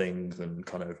view of things and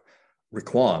kind of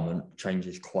requirement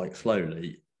changes quite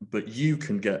slowly, but you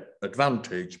can get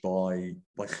advantage by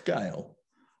scale,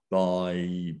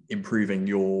 by improving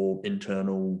your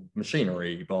internal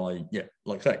machinery, by,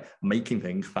 like I say, making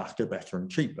things faster, better, and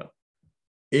cheaper.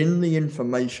 In the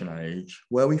information age,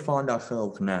 where we find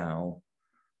ourselves now,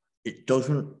 it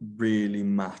doesn't really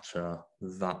matter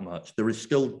that much. There is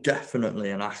still definitely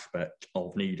an aspect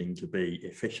of needing to be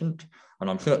efficient, and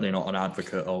I'm certainly not an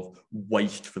advocate of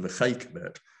waste for the sake of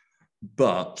it,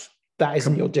 but that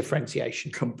isn't your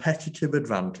differentiation. Competitive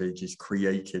advantage is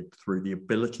created through the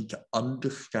ability to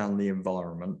understand the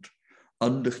environment,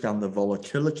 understand the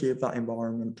volatility of that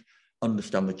environment,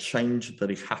 understand the change that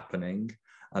is happening,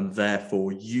 and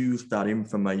therefore use that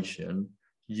information,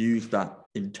 use that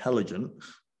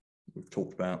intelligence. We've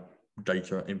talked about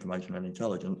data, information, and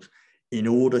intelligence in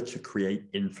order to create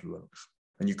influence.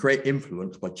 And you create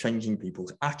influence by changing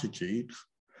people's attitudes,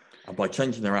 and by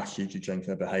changing their attitudes, you change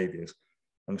their behaviors.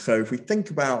 And so if we think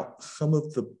about some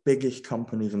of the biggest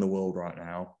companies in the world right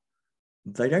now,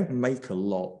 they don't make a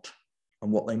lot,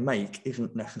 and what they make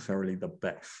isn't necessarily the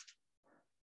best,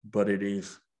 but it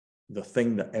is the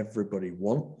thing that everybody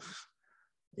wants.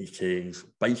 It is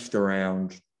based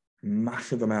around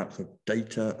massive amounts of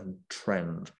data and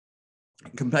trend.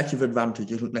 Competitive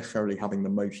advantage isn't necessarily having the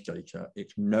most data,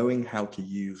 it's knowing how to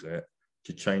use it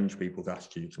to change people's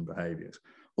attitudes and behaviors.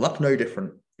 Well, that's no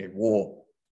different in war.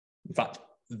 In fact,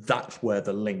 that's where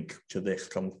the link to this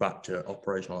comes back to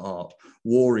operational art.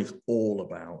 War is all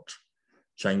about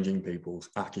changing people's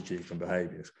attitudes and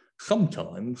behaviors,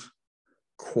 sometimes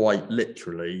quite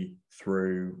literally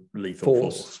through lethal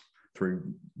force,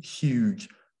 through huge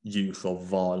use of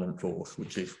violent force,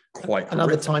 which is quite and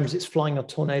horrific. Other times it's flying a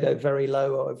tornado very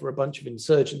low over a bunch of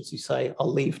insurgents who say,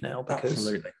 I'll leave now because...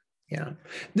 Absolutely. Yeah.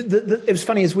 It was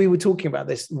funny, as we were talking about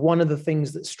this, one of the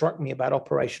things that struck me about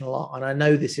operational art, and I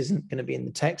know this isn't going to be in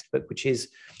the textbook, which is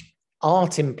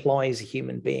art implies a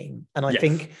human being. And I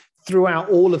think throughout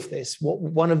all of this,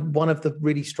 one of the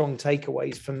really strong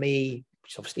takeaways for me,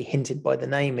 which is obviously hinted by the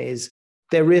name, is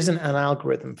there isn't an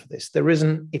algorithm for this. There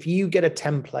isn't, if you get a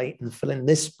template and fill in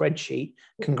this spreadsheet,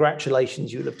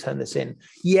 congratulations, you'll have turned this in.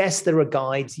 Yes, there are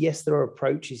guides. Yes, there are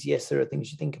approaches. Yes, there are things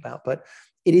you think about, but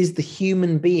it is the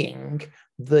human being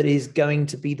that is going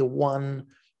to be the one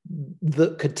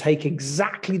that could take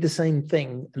exactly the same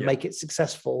thing and make it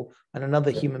successful, and another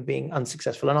human being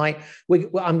unsuccessful. And I'm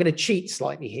going to cheat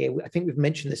slightly here. I think we've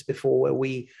mentioned this before, where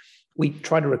we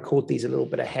try to record these a little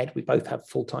bit ahead. We both have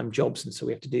full-time jobs, and so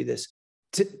we have to do this.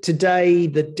 Today,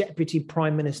 the Deputy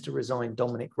Prime Minister resigned,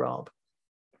 Dominic Raab.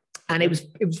 And it was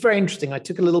very interesting. I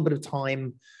took a little bit of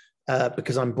time,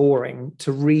 because I'm boring,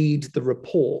 to read the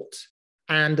report.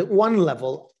 And at one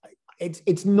level,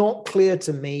 it's not clear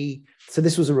to me. So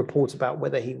this was a report about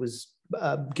whether he was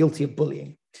guilty of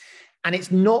bullying. And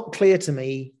it's not clear to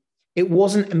me. It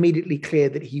wasn't immediately clear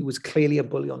that he was clearly a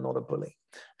bully or not a bully.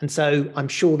 And so I'm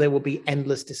sure there will be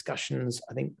endless discussions.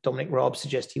 I think Dominic Raab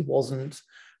suggests he wasn't.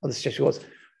 Others suggest he was.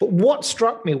 But what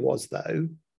struck me was, though,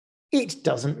 it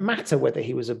doesn't matter whether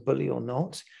he was a bully or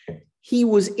not. He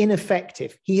was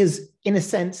ineffective. He has, in a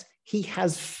sense, he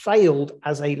has failed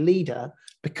as a leader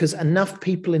because enough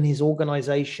people in his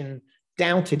organization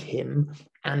doubted him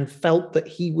and felt that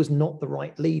he was not the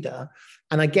right leader.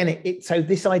 And again, so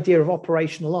this idea of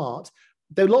operational art,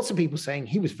 there are lots of people saying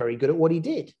he was very good at what he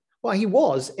did. Well, he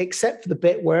was, except for the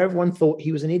bit where everyone thought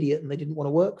he was an idiot and they didn't want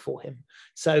to work for him.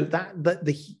 So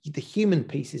the human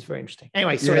piece is very interesting.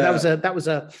 Anyway, sorry, that was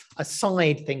a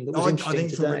side thing that was interesting. I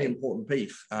think it's a really important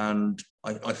piece, and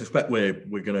I suspect we're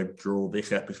going to draw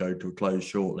this episode to a close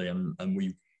shortly, and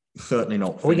we certainly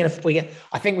not.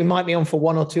 I think we might be on for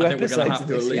one or two episodes. We're going to have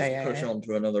to at least push on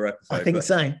to another episode. I think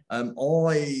so.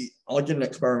 I did an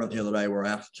experiment the other day where I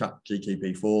asked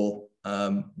ChatGPT-4,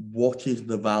 what is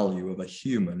the value of a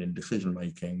human in decision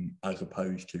making as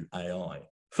opposed to AI?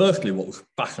 Firstly, what was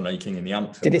fascinating in the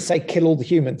answer? Did it say kill all the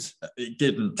humans? It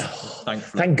didn't,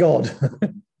 thankfully. Thank God.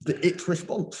 Its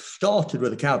response started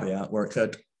with a caveat where it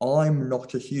said, I'm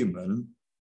not a human,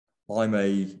 I'm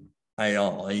a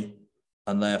AI,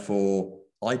 and therefore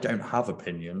I don't have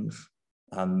opinions,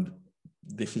 and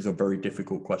this is a very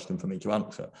difficult question for me to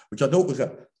answer, which I thought was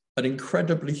an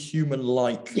incredibly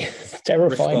human-like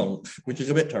response, which is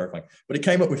a bit terrifying. But it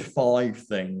came up with 5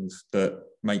 things that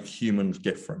make humans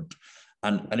different.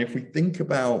 And if we think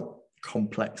about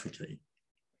complexity,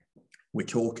 we're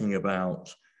talking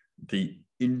about the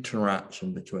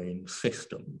interaction between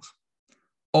systems.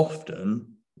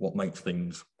 Often, what makes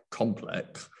things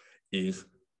complex is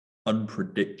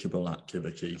unpredictable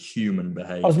activity, human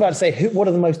behavior. I was about to say, what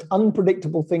are the most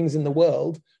unpredictable things in the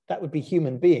world? That would be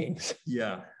human beings.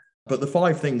 Yeah. But the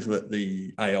 5 things that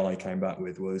the AI came back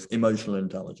with was emotional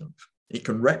intelligence. It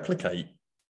can replicate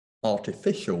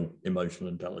artificial emotional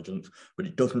intelligence, but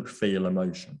it doesn't feel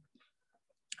emotion.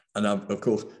 And of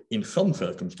course, in some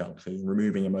circumstances,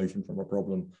 removing emotion from a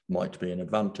problem might be an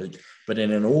advantage. But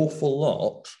in an awful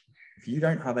lot, if you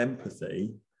don't have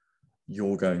empathy,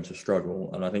 you're going to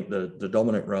struggle. And I think the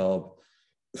Dominic Raab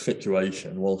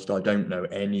situation, whilst I don't know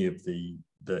any of the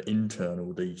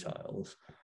internal details,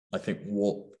 I think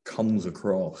what comes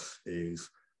across is,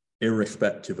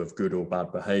 irrespective of good or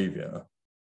bad behavior,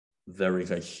 there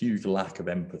is a huge lack of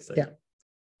empathy. Yeah.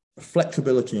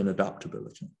 Flexibility and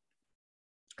adaptability.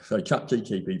 So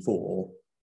ChatGPT-4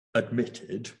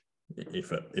 admitted,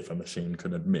 if a machine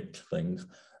can admit things,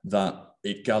 that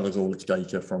it gathers all its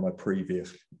data from a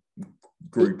previous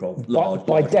group of large.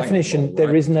 By definition,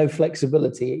 there is no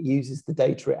flexibility. It uses the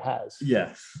data it has.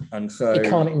 Yes, and so it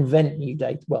can't invent new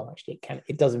data. Well, actually, it can.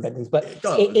 It does invent things, but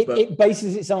it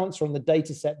bases its answer on the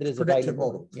data set that is available.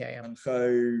 Model. Yeah. And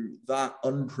so that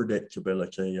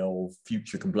unpredictability of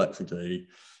future complexity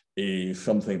is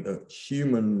something that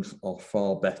humans are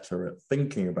far better at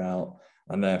thinking about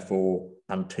and therefore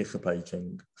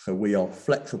anticipating. So we are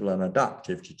flexible and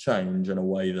adaptive to change in a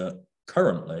way that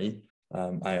currently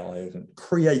AI isn't.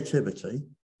 Creativity,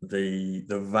 the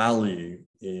value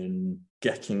in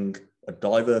getting a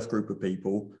diverse group of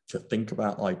people to think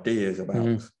about ideas,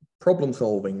 about problem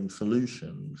solving and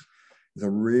solutions is a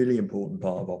really important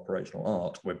part of operational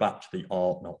art. We're back to the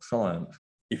art, not science.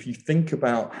 If you think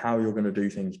about how you're going to do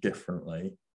things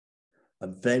differently,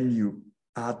 and then you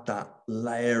add that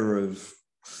layer of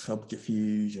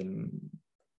subterfuge and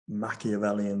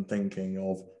Machiavellian thinking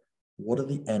of what do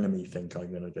the enemy think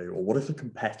I'm going to do? Or what does the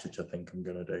competitor think I'm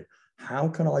going to do? How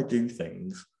can I do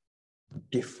things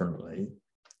differently?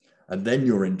 And then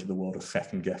you're into the world of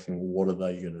second guessing, well, what are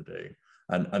they going to do?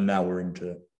 And now we're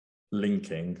into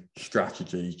linking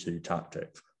strategy to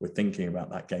tactics. We're thinking about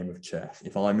that game of chess.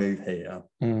 If I move here,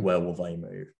 where will they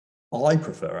move? I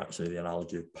prefer actually the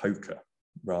analogy of poker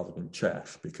rather than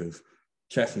chess, because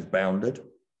chess is bounded.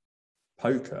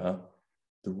 Poker,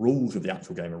 the rules of the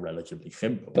actual game are relatively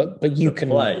simple. But you can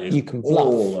bluff.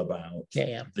 All about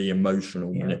the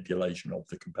emotional manipulation of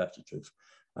the competitors.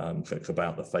 So it's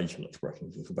about the facial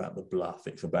expressions, it's about the bluff,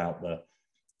 it's about the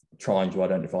trying to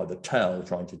identify the tell,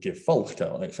 trying to give false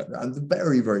tell, etc. And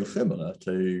very, very similar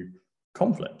to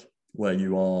conflict, where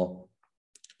you are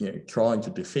trying to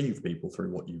deceive people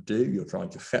through what you do. You're trying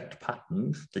to set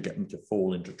patterns to get them to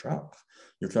fall into traps.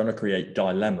 You're trying to create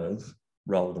dilemmas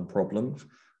rather than problems.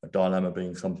 A dilemma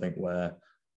being something where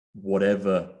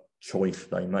whatever choice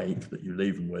they make that you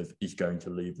leave them with is going to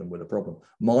leave them with a problem.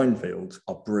 Minefields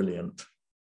are brilliant.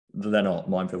 They're not.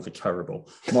 Minefields are terrible.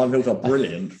 Minefields are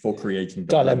brilliant for creating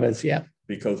dilemmas,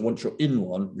 because once you're in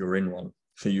one, you're in one.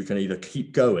 So you can either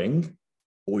keep going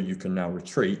or you can now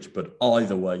retreat, but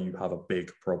either way you have a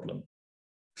big problem.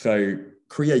 So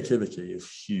creativity is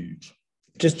huge.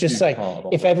 Just say,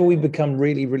 if ever we become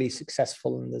really, really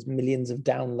successful and there's millions of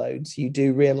downloads, you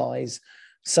do realize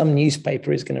some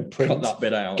newspaper is going to print. Cut that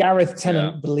bit out. Gareth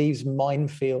Tennant believes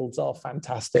minefields are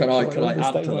fantastic. Can I add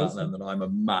to that then that I'm a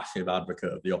massive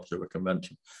advocate of the opposite of a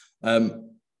convention?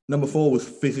 Number 4 was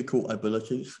physical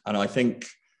abilities. And I think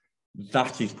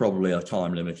that is probably a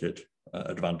time-limited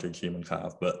advantage humans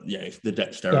have. But it's the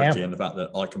dexterity and the fact that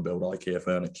I can build IKEA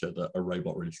furniture that a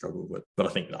robot really struggles with. But I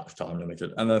think that's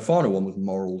time-limited. And the final one was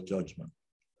moral judgment.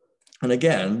 And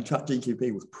again,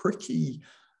 ChatGPT was pretty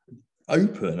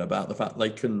open about the fact they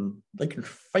can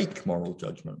fake moral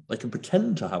judgment. They can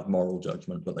pretend to have moral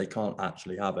judgment, but they can't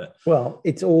actually have it. Well,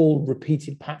 it's all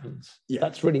repeated patterns.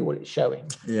 That's really what it's showing.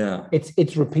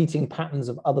 It's repeating patterns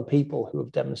of other people who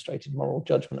have demonstrated moral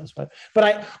judgment as well.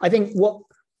 But I think what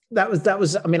that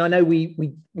was I mean, I know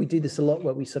we do this a lot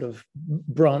where we sort of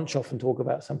branch off and talk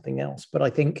about something else, but I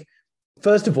think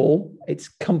first of all, it's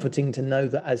comforting to know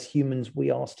that as humans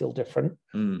we are still different.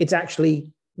 It's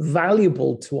actually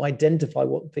valuable to identify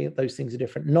what those things are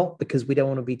different, not because we don't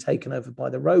want to be taken over by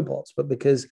the robots, but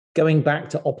because going back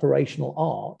to operational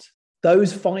art,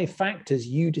 those 5 factors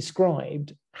you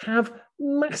described have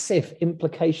massive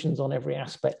implications on every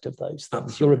aspect of those things.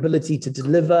 Absolutely. Your ability to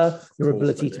deliver, your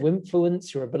ability to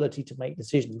influence, your ability to make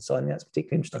decisions. So I think that's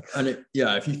particularly interesting.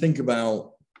 And if you think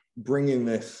about bringing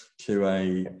this to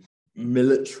a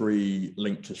military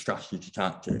link to strategy to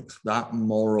tactics, that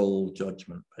moral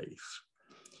judgment piece,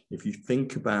 if you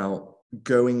think about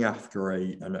going after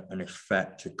an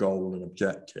effect, a goal, an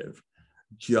objective,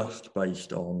 just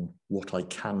based on what I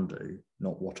can do,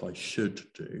 not what I should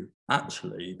do,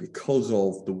 actually, because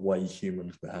of the way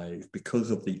humans behave,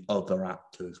 because of the other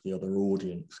actors, the other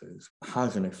audiences,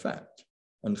 has an effect.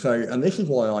 And this is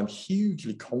why I'm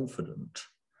hugely confident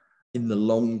in the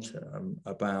long term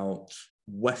about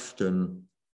Western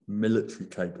military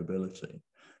capability,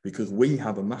 because we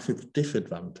have a massive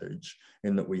disadvantage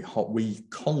in that we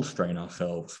constrain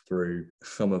ourselves through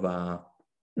some of our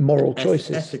moral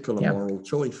choices, ethical and moral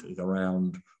choices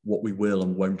around what we will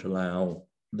and won't allow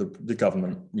the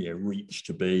government reach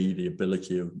to be, the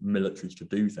ability of militaries to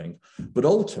do things. But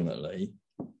ultimately,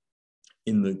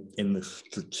 in the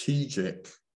strategic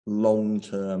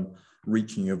long-term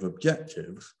reaching of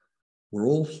objectives, we're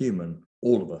all human,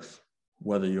 all of us,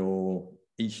 whether you're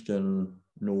Eastern,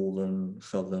 Northern,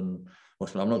 Southern,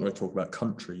 Western. I'm not going to talk about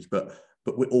countries, but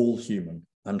we're all human.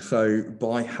 And so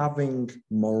by having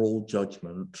moral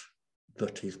judgment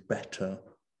that is better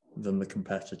than the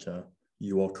competitor,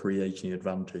 you are creating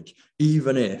advantage,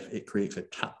 even if it creates a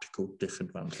tactical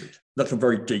disadvantage. That's a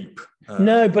very deep.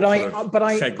 No, but I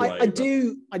segue,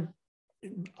 do.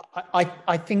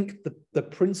 I think the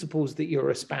principles that you're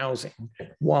espousing,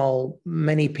 while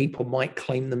many people might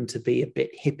claim them to be a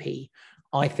bit hippie,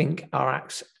 I think are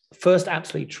first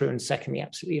absolutely true, and secondly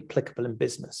absolutely applicable in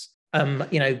business.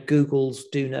 Google's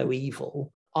do no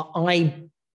evil. I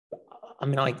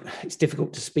mean, it's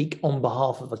difficult to speak on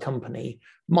behalf of a company.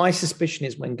 My suspicion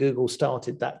is when Google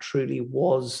started, that really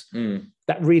was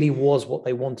what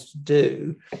they wanted to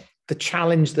do. The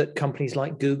challenge that companies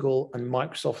like Google and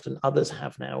Microsoft and others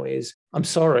have now is, I'm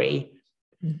sorry,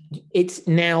 it's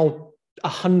now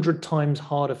 100 times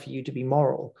harder for you to be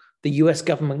moral. The US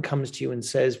government comes to you and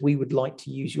says, we would like to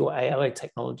use your AI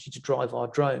technology to drive our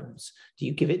drones. Do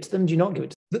you give it to them? Do you not give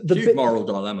it to them? Huge moral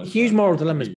dilemmas. Huge moral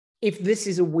dilemmas. If this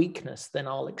is a weakness, then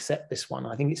I'll accept this one.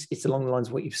 I think it's along the lines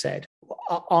of what you've said.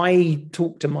 I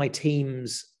talk to my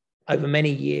teams over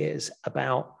many years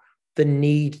about the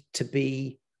need to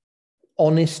be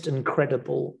honest and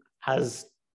credible as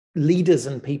leaders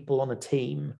and people on a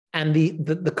team. And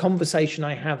the conversation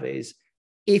I have is,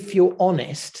 if you're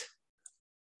honest,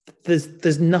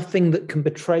 there's nothing that can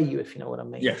betray you, if you know what I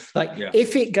mean. Yes.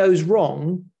 If it goes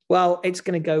wrong, well, it's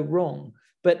going to go wrong.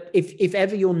 But if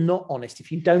ever you're not honest,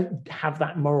 if you don't have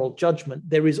that moral judgment,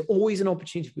 there is always an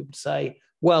opportunity for people to say,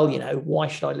 well, why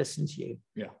should I listen to you?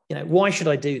 Yeah. Why should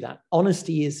I do that?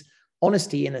 Honesty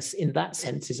in that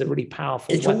sense is a really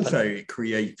powerful weapon. Also, it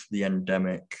creates the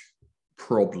endemic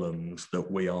problems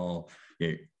that we are,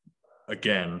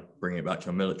 again, bringing it back to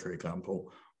a military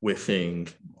example,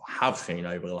 have seen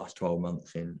over the last 12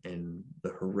 months in the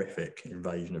horrific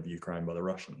invasion of Ukraine by the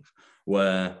Russians,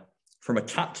 where from a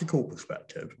tactical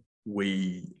perspective,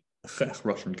 we assess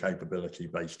Russian capability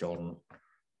based on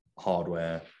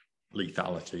hardware,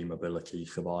 lethality, mobility,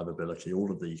 survivability, all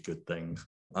of these good things.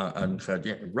 And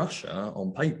said, Russia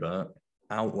on paper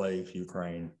outweighs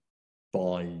Ukraine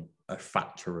by a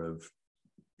factor of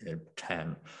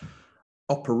 10.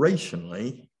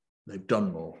 Operationally, they've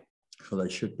done more, so they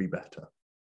should be better.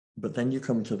 But then you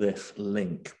come to this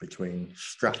link between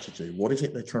strategy, what is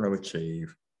it they're trying to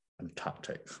achieve, and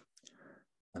tactics.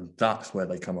 And that's where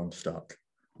they come unstuck.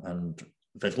 And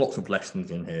there's lots of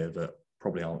lessons in here that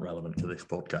probably aren't relevant to this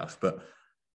podcast. But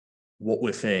what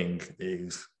we're seeing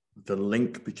is the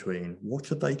link between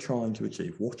what are they trying to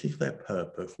achieve? What is their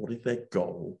purpose? What is their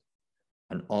goal?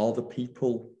 And are the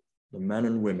people, the men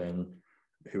and women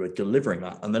who are delivering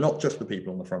that, and they're not just the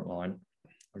people on the front line,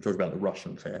 I'm talking about the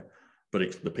Russians here, but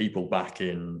it's the people back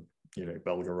in,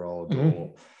 Belgorod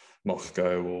or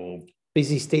Moscow or...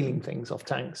 busy stealing things off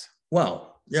tanks.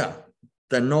 Well, yeah,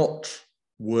 they're not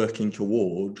working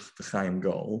towards the same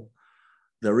goal.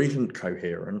 There isn't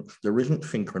coherence, there isn't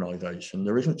synchronization,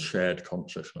 there isn't shared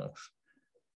consciousness.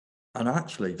 And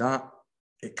actually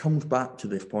it comes back to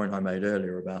this point I made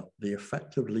earlier about the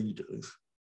effect of leaders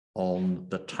on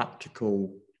the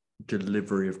tactical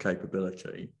delivery of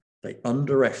capability. They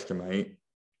underestimate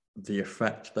the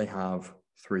effect they have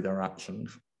through their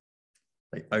actions.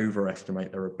 They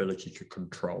overestimate their ability to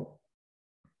control.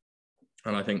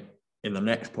 And I think in the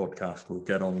next podcast, we'll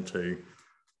get on to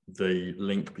the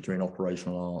link between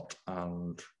operational art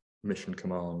and mission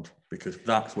command, because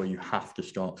that's where you have to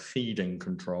start ceding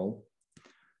control,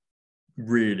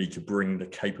 really to bring the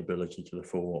capability to the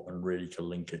fore and really to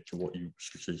link it to what you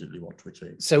strategically want to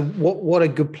achieve. So what a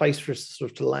good place for us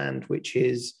to land, which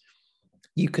is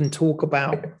you can talk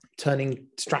about turning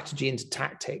strategy into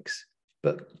tactics,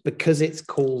 but because it's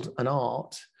called an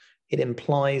art, it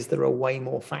implies there are way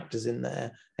more factors in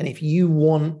there. And if you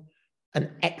want an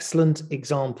excellent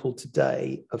example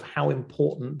today of how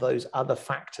important those other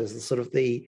factors, the sort of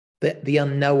the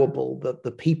unknowable,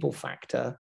 the people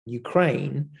factor,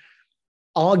 Ukraine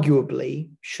arguably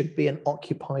should be an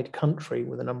occupied country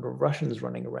with a number of Russians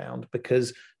running around,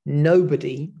 because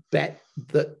nobody bet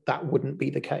that wouldn't be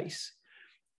the case.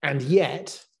 And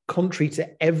yet, contrary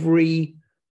to every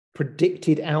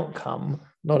predicted outcome,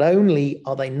 not only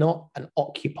are they not an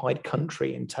occupied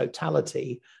country in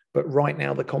totality, but right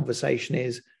now the conversation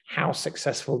is, how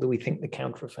successful do we think the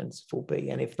counteroffensive will be?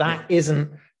 And if that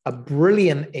isn't a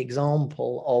brilliant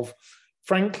example of,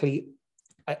 frankly,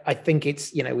 I think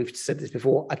it's, we've said this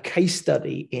before, a case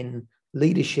study in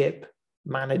leadership,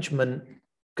 management,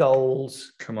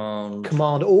 goals, command,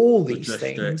 all these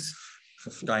things,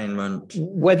 sustainment,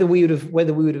 whether we would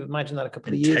have imagined that a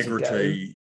couple of years ago.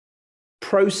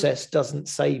 Process doesn't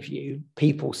save you,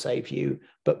 people save you,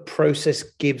 but process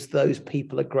gives those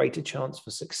people a greater chance for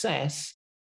success.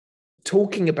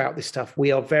 Talking about this stuff,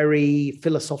 we are very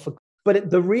philosophical,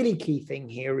 but the really key thing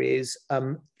here is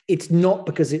it's not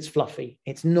because it's fluffy.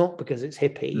 It's not because it's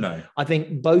hippie. No. I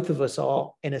think both of us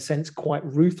are, in a sense, quite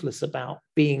ruthless about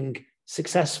being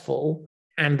successful.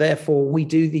 And therefore, we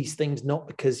do these things not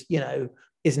because,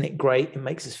 isn't it great? It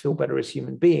makes us feel better as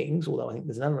human beings, although I think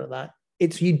there's an element of that.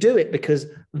 It's you do it because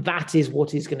that is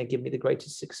what is going to give me the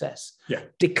greatest success. Yeah.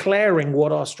 Declaring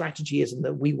what our strategy is and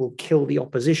that we will kill the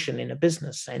opposition in a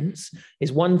business sense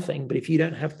is one thing. But if you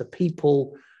don't have the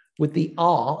people with the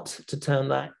art to turn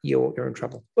that, you're in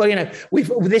trouble. Well,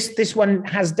 this one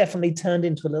has definitely turned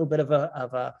into a little bit of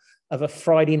a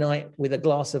Friday night with a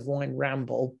glass of wine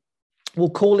ramble. We'll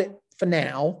call it for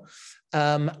now.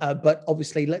 But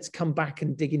obviously, let's come back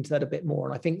and dig into that a bit more.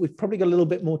 And I think we've probably got a little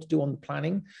bit more to do on the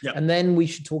planning. Yep. And then we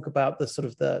should talk about the sort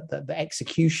of the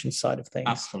execution side of things.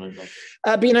 Absolutely.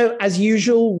 But, as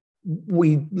usual,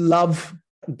 we love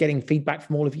getting feedback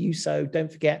from all of you. So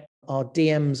don't forget, our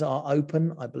DMs are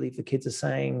open. I believe the kids are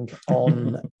saying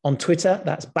on Twitter.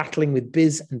 That's Battling with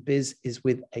Biz, and Biz is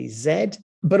with a Z.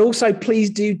 But also, please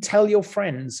do tell your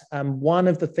friends. One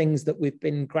of the things that we've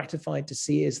been gratified to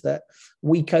see is that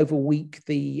week over week,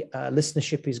 the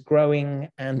listenership is growing,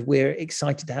 and we're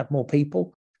excited to have more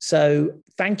people. So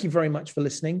thank you very much for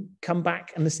listening. Come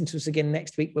back and listen to us again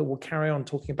next week, where we'll carry on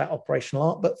talking about operational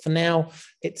art. But for now,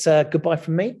 it's goodbye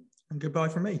from me. And goodbye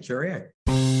from me. Cheerio.